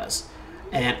that does.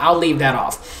 And I'll leave that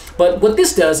off. But what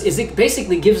this does is it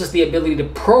basically gives us the ability to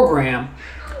program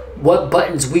what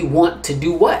buttons we want to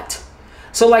do what.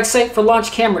 So like say for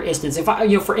launch camera instance, if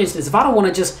I, for instance, if I don't want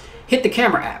to just hit the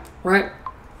camera app, right?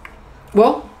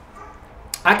 Well,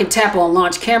 I can tap on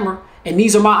launch camera and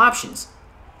these are my options.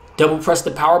 Double press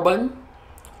the power button,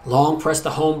 long press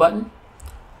the home button,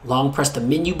 long press the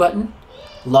menu button,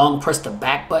 long press the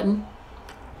back button,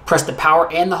 press the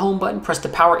power and the home button, press the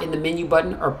power and the menu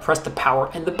button, or press the power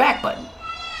and the back button.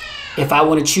 If I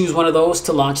want to choose one of those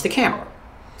to launch the camera.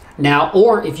 Now,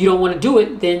 or if you don't want to do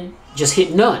it, then just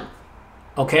hit none.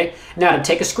 Okay, now to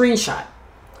take a screenshot,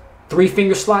 3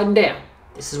 fingers sliding down.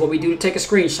 This is what we do to take a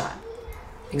screenshot.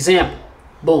 Example,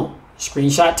 boom,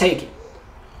 screenshot taken.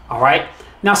 All right,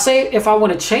 now say if I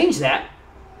want to change that,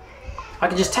 I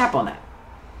can just tap on that.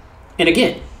 And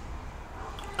again,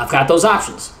 I've got those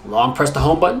options. Long press the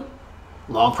home button,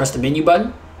 long press the menu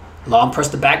button, long press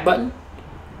the back button,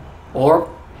 or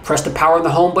press the power on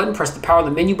the home button, press the power on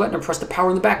the menu button, or press the power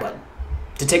on the back button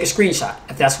to take a screenshot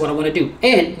if that's what I want to do.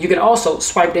 And you can also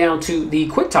swipe down to the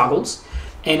quick toggles,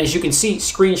 and as you can see,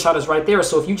 screenshot is right there.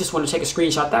 So if you just want to take a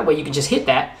screenshot that way, you can just hit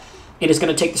that and it's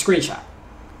going to take the screenshot.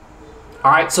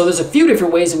 All right, so there's a few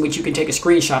different ways in which you can take a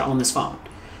screenshot on this phone.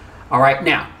 All right,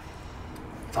 now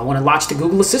if I want to launch the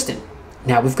Google Assistant,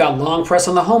 now we've got long press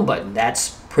on the home button.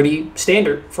 That's pretty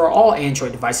standard for all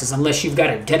Android devices, unless you've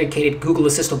got a dedicated Google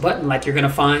Assistant button like you're going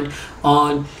to find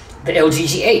on the LG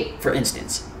G8, for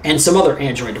instance, and some other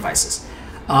Android devices.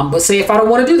 But say if I don't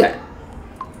want to do that,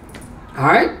 all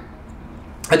right,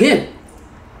 again,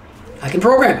 I can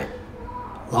program it.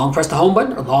 Long press the home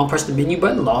button, or long press the menu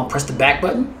button, long press the back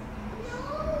button,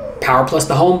 power plus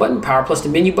the home button, power plus the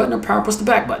menu button, or power plus the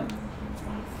back button.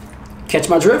 Catch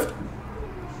my drift?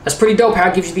 That's pretty dope how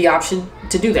it gives you the option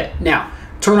to do that. Now,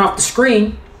 turn off the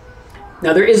screen.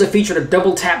 Now, there is a feature to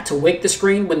double tap to wake the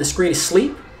screen when the screen is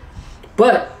asleep,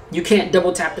 but you can't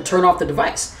double tap to turn off the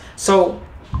device. So,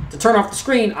 to turn off the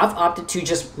screen, I've opted to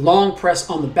just long press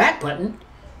on the back button,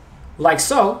 like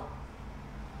so,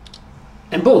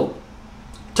 and boom,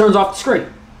 turns off the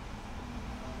screen.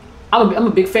 I'm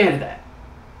a big fan of that.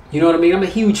 You know what I mean? I'm a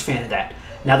huge fan of that.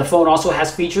 Now the phone also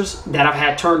has features that I've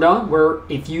had turned on where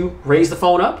if you raise the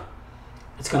phone up,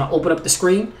 it's going to open up the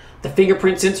screen. The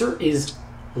fingerprint sensor is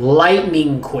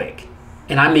lightning quick.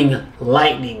 And I mean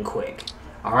lightning quick.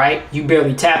 All right. You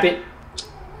barely tap it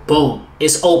Boom,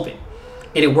 it's open.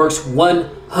 And it works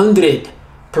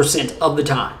 100% of the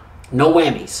time. No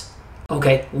whammies.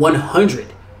 Okay,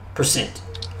 100%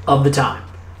 of the time.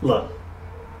 Look.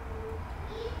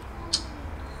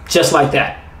 Just like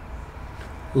that.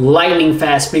 Lightning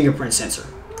fast fingerprint sensor.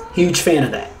 Huge fan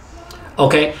of that.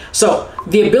 Okay, so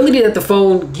the ability that the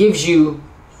phone gives you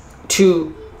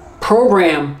to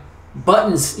program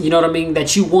buttons, you know what I mean,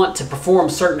 that you want to perform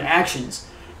certain actions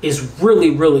is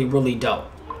really, really, really dope.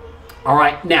 All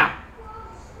right, now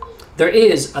there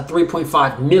is a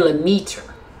 3.5 millimeter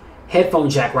headphone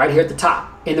jack right here at the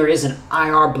top, and there is an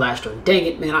IR blaster. Dang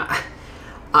it, man!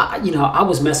 I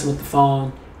was messing with the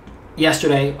phone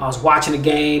yesterday. I was watching a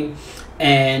game,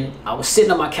 and I was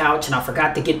sitting on my couch, and I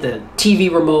forgot to get the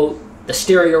TV remote, the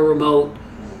stereo remote,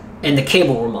 and the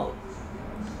cable remote.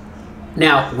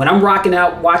 Now, when I'm rocking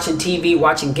out, watching TV,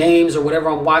 watching games, or whatever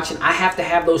I'm watching, I have to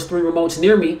have those 3 remotes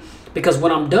near me, because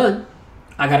when I'm done,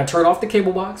 I got to turn off the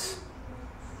cable box.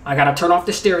 I got to turn off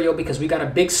the stereo, because we got a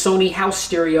big Sony house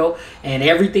stereo, and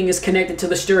everything is connected to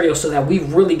the stereo, so that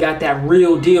we've really got that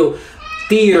real deal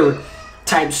theater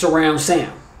type surround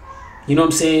sound. You know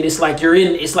what I'm saying? It's like you're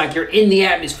in the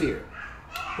atmosphere,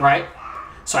 right?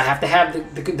 So I have to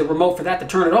have the remote for that to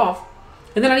turn it off.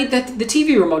 And then I need the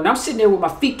TV remote. And I'm sitting there with my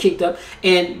feet kicked up,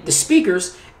 and the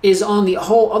speakers is on the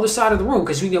whole other side of the room,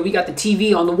 because we got the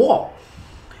TV on the wall.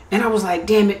 And I was like,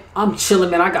 damn it, I'm chilling,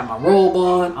 man. I got my robe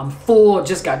on. I'm full.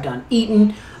 Just got done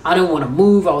eating. I didn't want to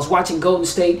move. I was watching Golden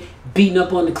State beating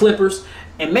up on the Clippers.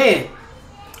 And man,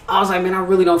 I was like, man, I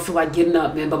really don't feel like getting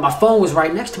up, man. But my phone was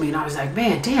right next to me, and I was like,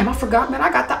 man, damn, I forgot, man. I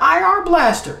got the IR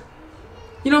blaster.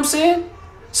 You know what I'm saying?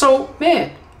 So,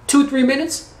 man, 2-3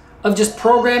 minutes of just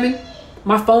programming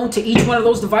my phone to each one of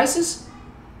those devices.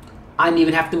 I didn't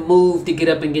even have to move to get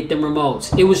up and get them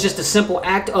remotes. It was just a simple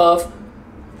act of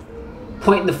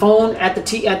pointing the phone at the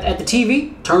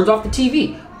TV, turns off the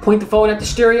TV. Point the phone at the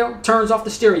stereo, turns off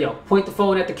the stereo. Point the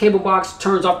phone at the cable box,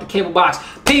 turns off the cable box.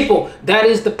 People, that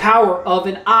is the power of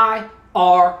an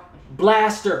IR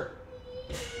blaster.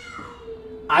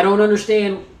 I don't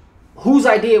understand whose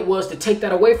idea it was to take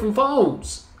that away from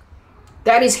phones.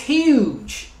 That is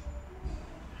huge.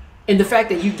 And the fact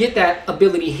that you get that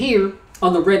ability here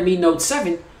on the Redmi Note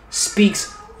 7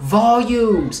 speaks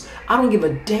volumes. I don't give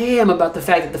a damn about the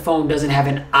fact that the phone doesn't have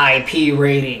an IP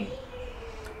rating.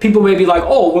 People may be like,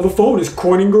 oh, well, the phone is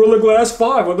Corning Gorilla Glass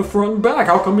 5 on the front and back.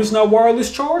 How come it's not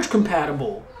wireless charge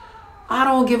compatible? I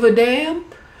don't give a damn,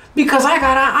 because I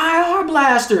got an IR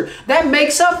blaster that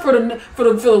makes up for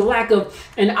the lack of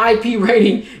an IP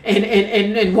rating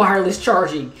and wireless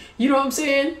charging. You know what I'm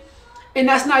saying? And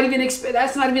that's not even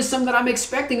something that I'm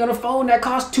expecting on a phone that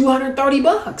costs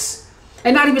 $230.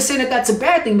 And not even saying that that's a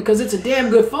bad thing, because it's a damn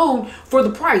good phone for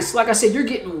the price. Like I said, you're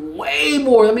getting way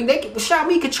more. I mean,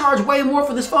 Xiaomi could charge way more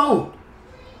for this phone.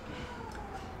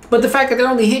 But the fact that they're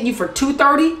only hitting you for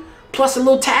 $230 plus a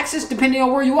little taxes depending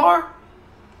on where you are.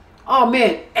 Oh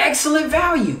man, excellent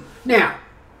value. Now,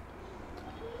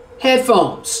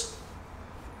 headphones.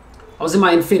 I was in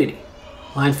my Infinity.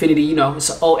 My Infinity,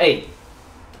 it's an 08.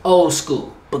 Old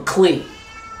school, but clean.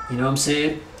 You know what I'm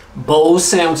saying? Bose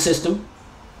sound system.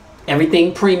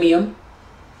 Everything premium.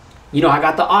 I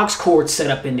got the aux cord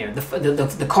set up in there.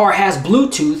 The car has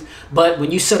Bluetooth, but when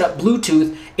you set up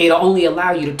Bluetooth, it'll only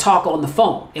allow you to talk on the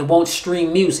phone. It won't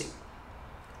stream music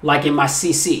like in my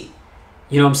CC.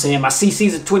 You know what I'm saying? My CC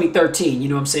is a 2013. You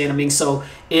know what I'm saying? I mean, so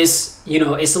it's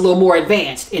it's a little more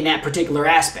advanced in that particular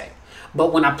aspect.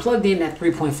 But when I plugged in that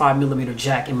 3.5 millimeter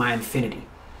jack in my Infinity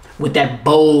with that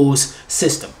Bose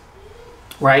system,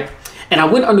 right? And I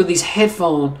went under these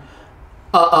headphone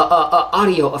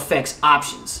audio effects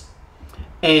options,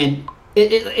 and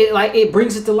it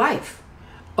brings it to life.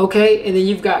 Okay, and then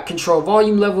you've got control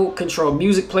volume level, control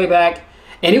music playback,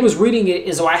 and it was reading it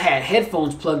as though I had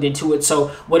headphones plugged into it. So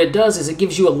what it does is it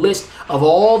gives you a list of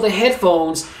all the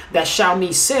headphones that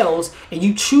Xiaomi sells, and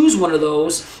you choose one of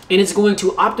those, and it's going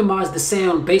to optimize the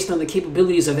sound based on the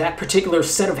capabilities of that particular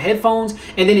set of headphones.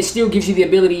 And then it still gives you the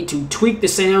ability to tweak the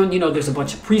sound. There's a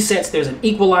bunch of presets. There's an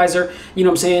equalizer. You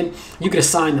know what I'm saying? You can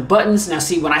assign the buttons. Now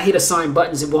see, when I hit assign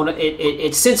buttons,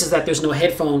 it senses that there's no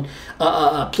headphone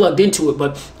plugged into it.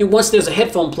 But once there's a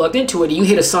headphone plugged into it and you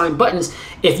hit assign buttons,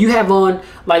 if you have on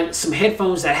like some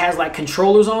headphones that has like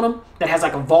controllers on them, that has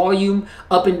like a volume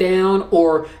up and down,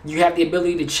 or you have the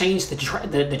ability to change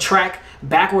the track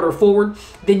backward or forward,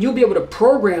 then you'll be able to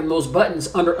program those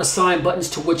buttons under assign buttons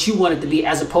to what you want it to be,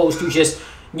 as opposed to just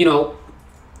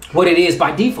what it is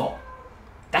by default.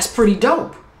 That's pretty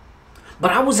dope.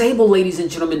 But I was able, ladies and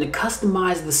gentlemen, to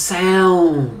customize the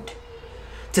sound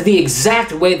to the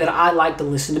exact way that I like to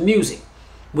listen to music,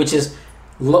 which is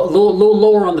little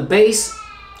lower on the bass,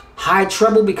 high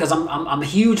treble because I'm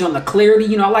huge on the clarity.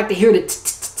 You know, I like to hear the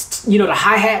you know, the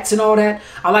hi-hats and all that.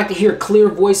 I like to hear clear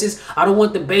voices. I don't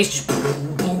want the bass just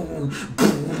boom, boom,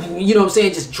 boom, you know what I'm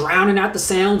saying, just drowning out the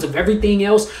sounds of everything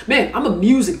else. Man, I'm a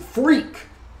music freak.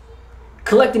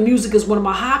 Collecting music is one of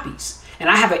my hobbies, and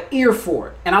I have an ear for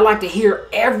it, and I like to hear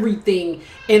everything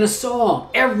in a song,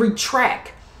 every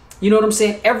track. You know what I'm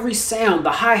saying? Every sound,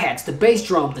 the hi-hats, the bass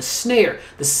drum, the snare,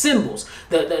 the cymbals,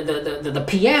 the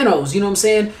pianos, you know what I'm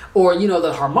saying? Or, you know,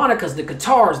 the harmonicas, the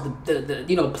guitars, the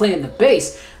you know, playing the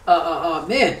bass,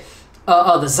 the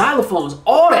xylophones,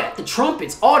 all that, the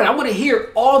trumpets, all that. I want to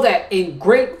hear all that in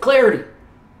great clarity.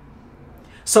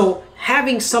 So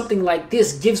having something like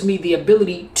this gives me the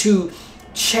ability to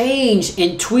change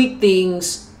and tweak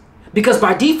things, because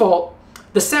by default,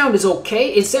 the sound is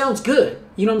okay. It sounds good.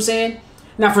 You know what I'm saying?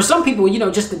 Now, for some people, you know,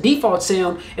 just the default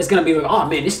sound is going to be like, oh,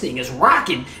 man, this thing is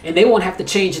rocking, and they won't have to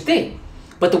change a thing.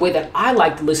 But the way that I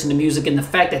like to listen to music and the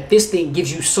fact that this thing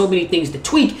gives you so many things to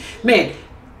tweak, man,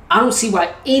 I don't see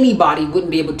why anybody wouldn't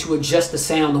be able to adjust the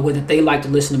sound the way that they like to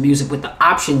listen to music with the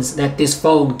options that this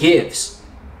phone gives.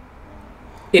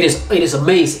 It is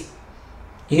amazing.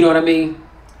 You know what I mean?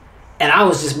 And I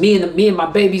was just, me and my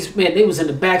babies, man, they was in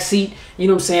the back seat, you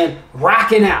know what I'm saying,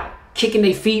 rocking out. Kicking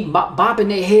their feet, bopping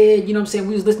their head, you know what I'm saying?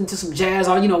 We was listening to some jazz.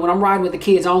 You know, when I'm riding with the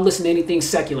kids, I don't listen to anything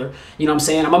secular. You know what I'm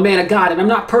saying? I'm a man of God, and I'm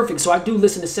not perfect, so I do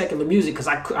listen to secular music because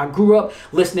I grew up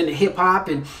listening to hip-hop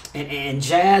and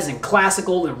jazz and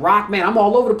classical and rock. Man, I'm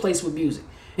all over the place with music.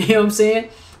 You know what I'm saying?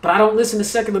 But I don't listen to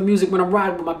secular music when I'm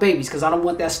riding with my babies because I don't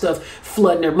want that stuff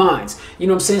flooding their minds. You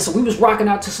know what I'm saying? So we was rocking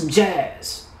out to some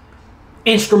jazz,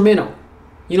 instrumental,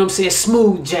 you know what I'm saying?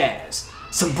 Smooth jazz,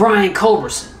 some Brian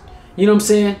Culberson. You know what I'm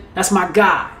saying? That's my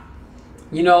guy.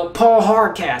 You know, Paul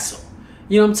Hardcastle.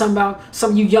 You know what I'm talking about?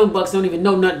 Some of you young bucks don't even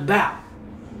know nothing about.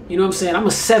 You know what I'm saying? I'm a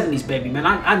 70s baby, man.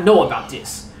 I know about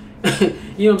this. You know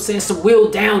what I'm saying? Some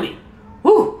Will Downing.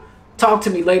 Woo! Talk to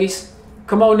me, ladies.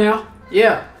 Come on now.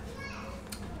 Yeah.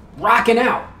 Rocking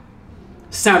out.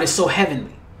 Sounded so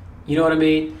heavenly. You know what I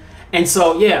mean? And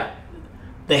so, yeah,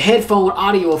 the headphone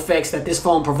audio effects that this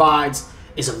phone provides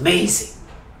is amazing.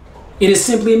 It is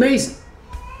simply amazing.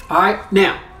 All right,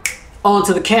 now, on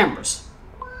to the cameras.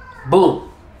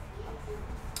 Boom.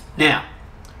 Now,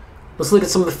 let's look at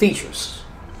some of the features.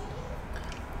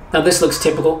 Now, this looks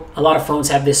typical. A lot of phones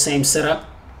have this same setup.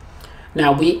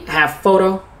 Now, we have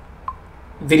photo,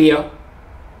 video,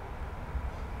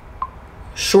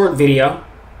 short video,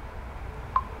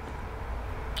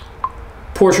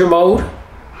 portrait mode,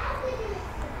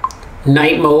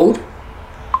 night mode,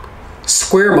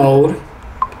 square mode,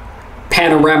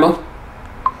 panorama,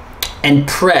 and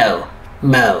pro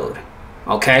mode.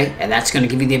 Okay, and that's going to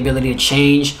give you the ability to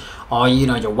change all, you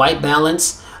know, your white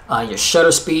balance, your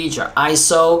shutter speed, your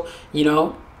ISO, you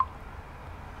know,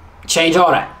 change all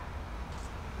that.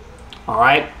 All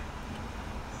right,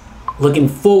 looking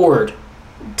forward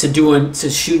to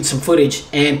shooting some footage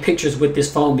and pictures with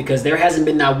this phone, because there hasn't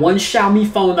been not one Xiaomi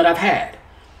phone that I've had,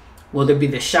 whether it be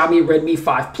the Xiaomi Redmi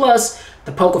 5 Plus,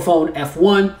 the Pocophone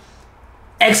F1,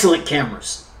 excellent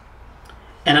cameras.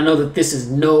 And I know that this is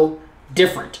no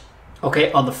different.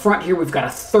 Okay, on the front here, we've got a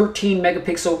 13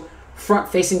 megapixel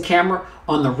front-facing camera.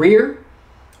 On the rear,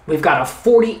 we've got a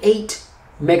 48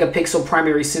 megapixel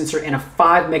primary sensor and a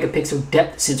 5 megapixel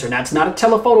depth sensor. Now, it's not a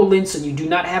telephoto lens, so you do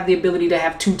not have the ability to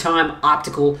have 2x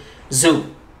optical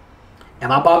zoom.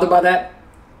 Am I bothered by that?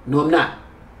 No, I'm not.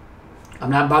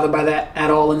 I'm not bothered by that at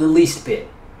all in the least bit,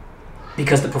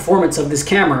 because the performance of this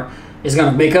camera is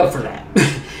going to make up for that.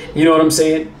 You know what I'm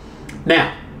saying?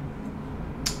 Now,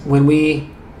 when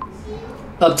we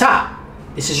up top,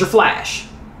 this is your flash.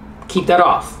 Keep that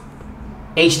off.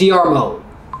 HDR mode.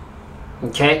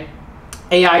 Okay?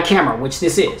 AI camera, which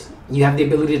this is. You have the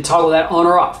ability to toggle that on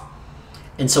or off.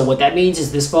 And so what that means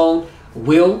is this phone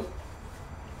will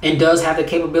and does have the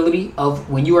capability of,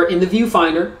 when you are in the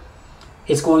viewfinder,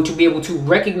 it's going to be able to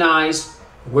recognize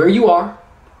where you are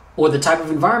or the type of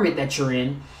environment that you're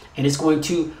in, and it's going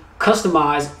to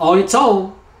customize on its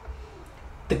own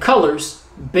the colors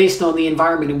based on the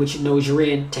environment in which it knows you're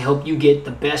in to help you get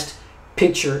the best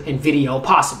picture and video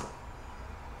possible.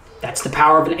 That's the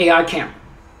power of an AI camera.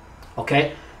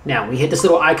 Okay, now we hit this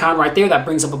little icon right there that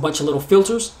brings up a bunch of little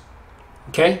filters.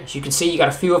 Okay, as you can see, you got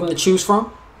a few of them to choose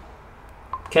from.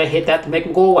 Okay, hit that to make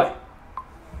them go away.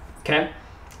 Okay,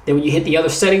 then when you hit the other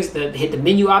settings, hit the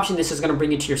menu option, this is going to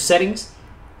bring you to your settings,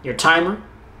 your timer,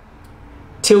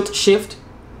 tilt shift,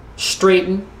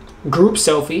 straighten, group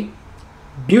selfie,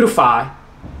 beautify,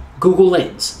 Google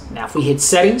Lens. Now if we hit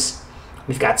settings,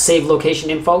 we've got save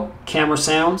location info, camera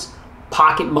sounds,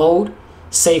 pocket mode,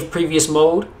 save previous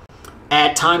mode,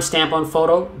 add timestamp on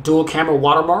photo, dual camera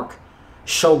watermark,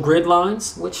 show grid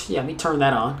lines, which, yeah, let me turn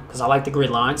that on because I like the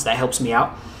grid lines. That helps me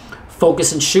out.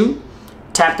 Focus and shoot,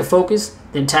 tap to focus,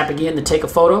 then tap again to take a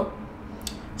photo.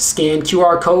 Scan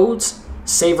QR codes,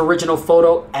 save original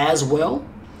photo as well.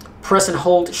 Press and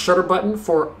hold shutter button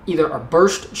for either a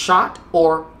burst shot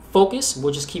or focus.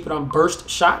 We'll just keep it on burst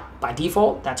shot by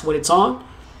default. That's what it's on.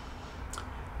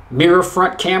 Mirror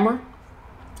front camera,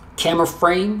 camera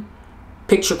frame,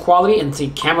 picture quality, and the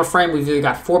camera frame we've either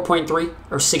got 4.3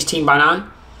 or 16 by 9.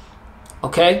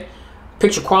 Okay,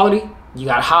 picture quality, you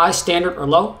got high, standard, or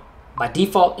low. By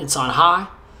default, it's on high.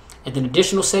 And then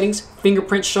additional settings,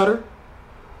 fingerprint shutter,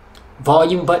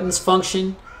 volume buttons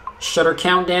function, shutter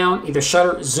countdown, either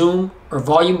shutter, zoom, or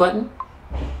volume button,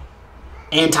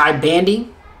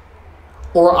 anti-banding,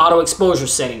 or auto exposure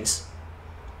settings.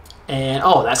 And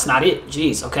oh, that's not it.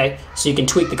 Jeez, okay. So you can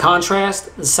tweak the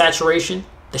contrast, the saturation,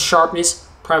 the sharpness,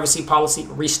 privacy policy,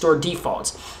 restore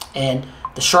defaults. And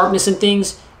the sharpness and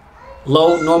things,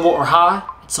 low, normal, or high.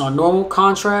 It's on normal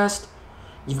contrast.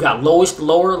 You've got lowest,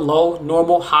 lower, low,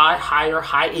 normal, high, higher,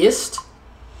 highest.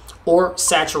 Or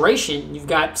saturation, you've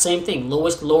got same thing,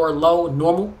 lowest, lower, low,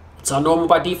 normal. It's on normal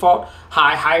by default,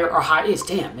 high, higher, or highest.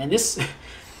 Damn, man, this,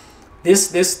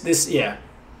 yeah.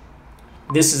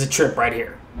 This is a trip right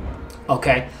here.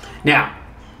 Okay, now,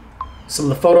 some of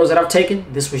the photos that I've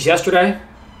taken, this was yesterday,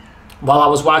 while I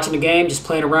was watching the game, just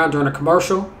playing around during a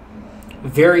commercial.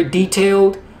 Very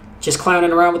detailed, just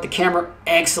clowning around with the camera.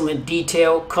 Excellent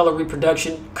detail, color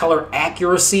reproduction, color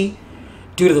accuracy.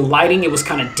 Due to the lighting, it was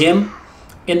kind of dim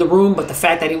in the room, but the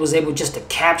fact that it was able just to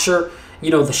capture, you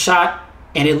know, the shot,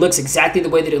 and it looks exactly the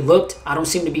way that it looked. I don't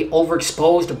seem to be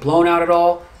overexposed or blown out at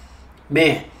all.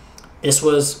 Man, this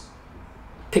was,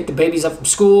 pick the babies up from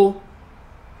school.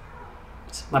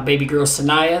 It's my baby girl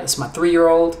Sanaya, that's my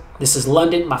 3-year-old. This is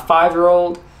London, my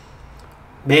 5-year-old.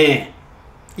 Man,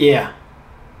 yeah.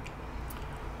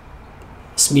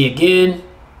 It's me again.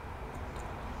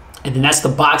 And then that's the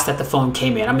box that the phone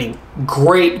came in. I mean,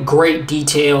 great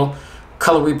detail,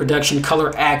 color reproduction,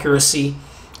 color accuracy.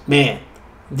 Man,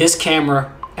 this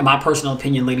camera, in my personal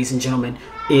opinion, ladies and gentlemen,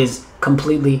 is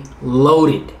completely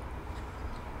loaded.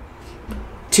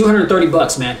 230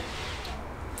 bucks, man.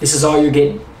 This is all you're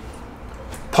getting.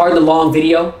 Pardon the long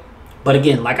video, but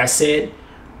again, like I said,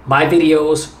 my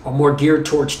videos are more geared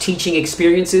towards teaching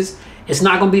experiences. It's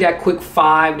not gonna be that quick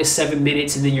 5 to 7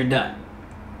 minutes and then you're done.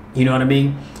 You know what I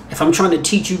mean? If I'm trying to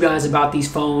teach you guys about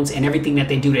these phones and everything that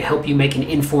they do to help you make an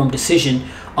informed decision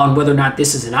on whether or not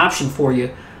this is an option for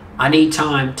you, I need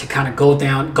time to kind of go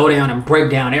down and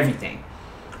break down everything.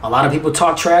 A lot of people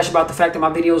talk trash about the fact that my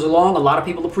videos are long. A lot of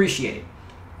people appreciate it.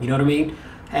 You know what I mean?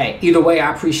 Hey, either way,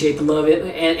 I appreciate the love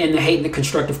and the hate and the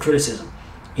constructive criticism.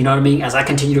 You know what I mean? As I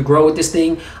continue to grow with this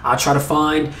thing, I'll try to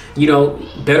find, you know,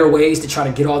 better ways to try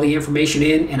to get all the information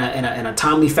in a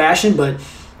timely fashion. But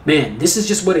man, this is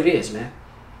just what it is, man.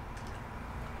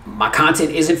 My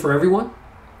content isn't for everyone.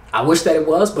 I wish that it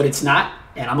was, but it's not,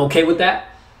 and I'm okay with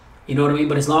that. You know what I mean?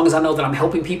 But as long as I know that I'm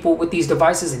helping people with these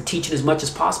devices and teaching as much as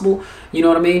possible, you know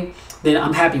what I mean? Then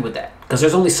I'm happy with that. Because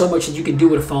there's only so much that you can do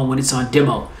with a phone when it's on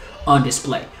demo, on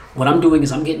display. What I'm doing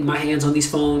is I'm getting my hands on these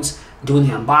phones, doing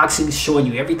the unboxings, showing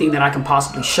you everything that I can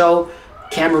possibly show.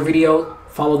 Camera video,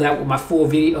 follow that with my full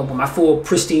video, with my full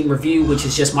pristine review, which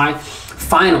is just my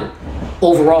final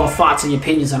overall thoughts and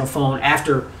opinions on a phone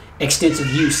after extensive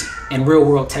use and real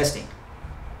world testing.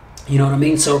 You know what I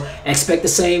mean? So expect the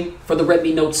same for the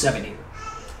Redmi Note 7 here.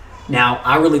 Now,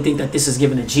 I really think that this is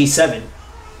giving the G7,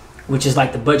 which is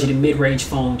like the budgeted mid-range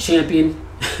phone champion,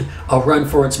 a run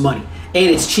for its money. And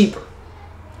it's cheaper.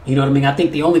 You know what I mean? I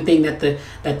think the only thing that the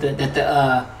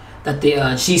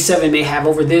G7 may have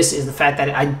over this is the fact that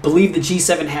I believe the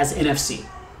G7 has NFC.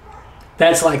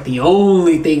 That's like the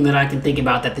only thing that I can think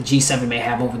about that the G7 may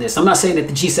have over this. I'm not saying that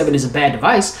the G7 is a bad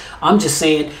device. I'm just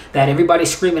saying that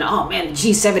everybody's screaming, oh man, the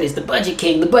G7 is the budget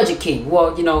king, the budget king.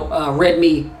 Well, you know,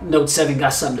 Redmi Note 7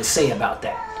 got something to say about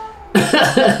that.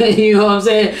 You know what I'm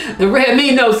saying? The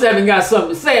Redmi Note 7 got something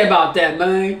to say about that,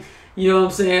 man. You know what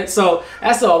I'm saying? So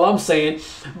that's all I'm saying.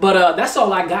 But that's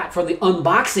all I got for the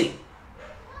unboxing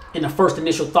and the first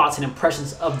initial thoughts and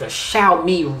impressions of the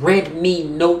Xiaomi Redmi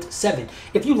Note 7.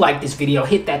 If you like this video,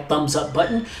 hit that thumbs up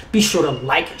button. Be sure to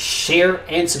like, share,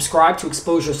 and subscribe to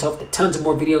expose yourself to tons of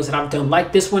more videos that I've done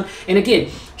like this one. And again,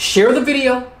 share the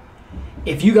video.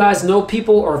 If you guys know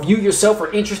people or if you yourself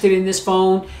are interested in this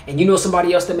phone and you know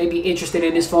somebody else that may be interested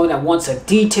in this phone that wants a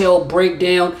detailed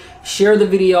breakdown, share the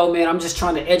video, man. I'm just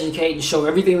trying to educate and show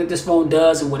everything that this phone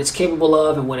does and what it's capable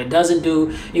of and what it doesn't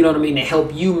do, you know what I mean, to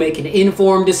help you make an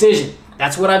informed decision.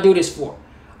 That's what I do this for.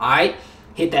 All right?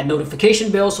 Hit that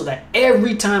notification bell so that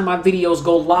every time my videos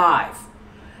go live,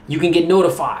 you can get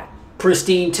notified.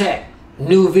 Pristine tech,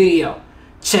 new video.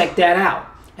 Check that out.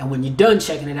 And when you're done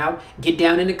checking it out, get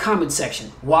down in the comment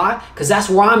section. Why? Because that's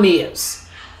where I'm is.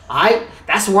 Alright?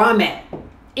 That's where I'm at.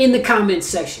 In the comment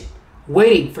section.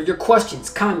 Waiting for your questions,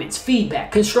 comments,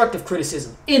 feedback, constructive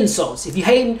criticism, insults. If you're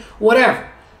hating, whatever.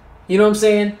 You know what I'm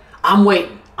saying? I'm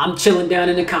waiting. I'm chilling down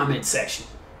in the comment section.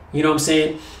 You know what I'm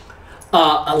saying?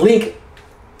 A link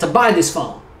to buy this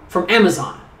phone from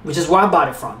Amazon, which is where I bought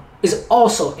it from, is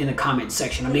also in the comment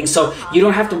section. I mean, so you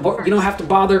don't have to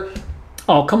bother.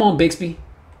 Oh, come on, Bixby.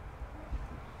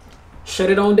 Shut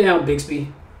it on down,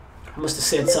 Bixby. I must have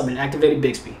said something. Activated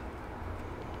Bixby.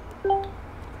 All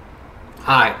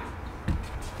right.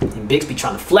 And Bixby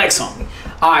trying to flex on me.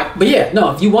 All right, but yeah,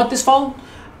 no. If you want this phone,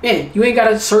 man, you ain't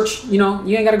gotta search. You know,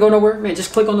 you ain't gotta go nowhere, man.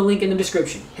 Just click on the link in the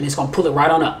description, and it's gonna pull it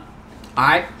right on up. All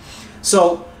right.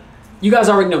 So you guys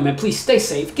already know, man. Please stay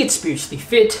safe. Get spiritually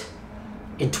fit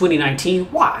in 2019.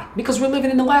 Why? Because we're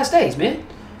living in the last days, man.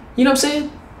 You know what I'm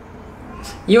saying?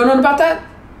 You don't know about that?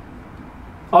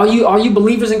 Are you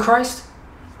believers in Christ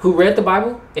who read the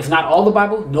Bible? If not all the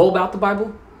Bible, know about the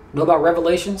Bible, know about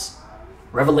Revelations.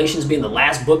 Revelations being the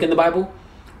last book in the Bible,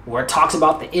 where it talks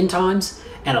about the end times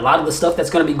and a lot of the stuff that's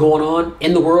going to be going on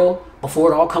in the world before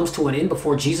it all comes to an end,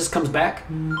 before Jesus comes back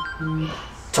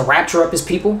to rapture up his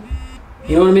people.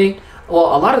 You know what I mean?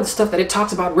 Well, a lot of the stuff that it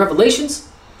talks about in Revelations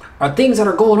are things that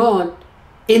are going on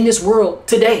in this world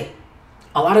today.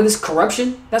 A lot of this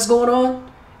corruption that's going on,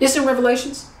 it's in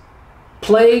Revelations.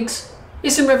 Plagues,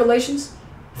 it's in Revelations.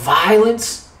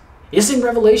 Violence, it's in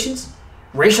Revelations.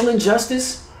 Racial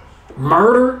injustice,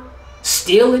 murder,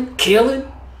 stealing,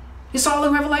 killing, it's all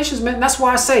in Revelations, man. That's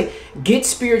why I say get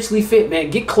spiritually fit, man.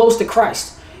 Get close to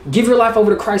Christ. Give your life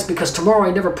over to Christ, because tomorrow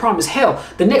ain't never promised. Hell,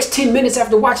 the next 10 minutes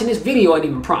after watching this video ain't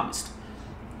even promised.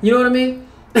 You know what I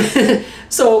mean?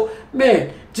 So,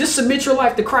 man, just submit your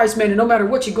life to Christ, man, and no matter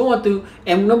what you're going through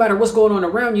and no matter what's going on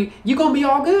around you, you're going to be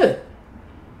all good,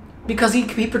 because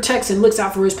he protects and looks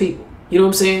out for his people. You know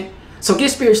what I'm saying? So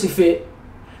get spiritually fit,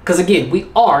 because, again, we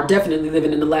are definitely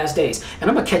living in the last days. And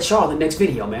I'm going to catch y'all in the next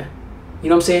video, man. You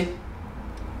know what I'm saying?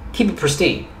 Keep it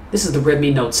pristine. This is the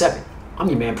Redmi Note 7. I'm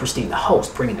your man, Pristine, the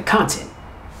host, bringing the content.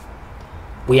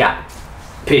 We out.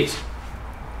 Peace.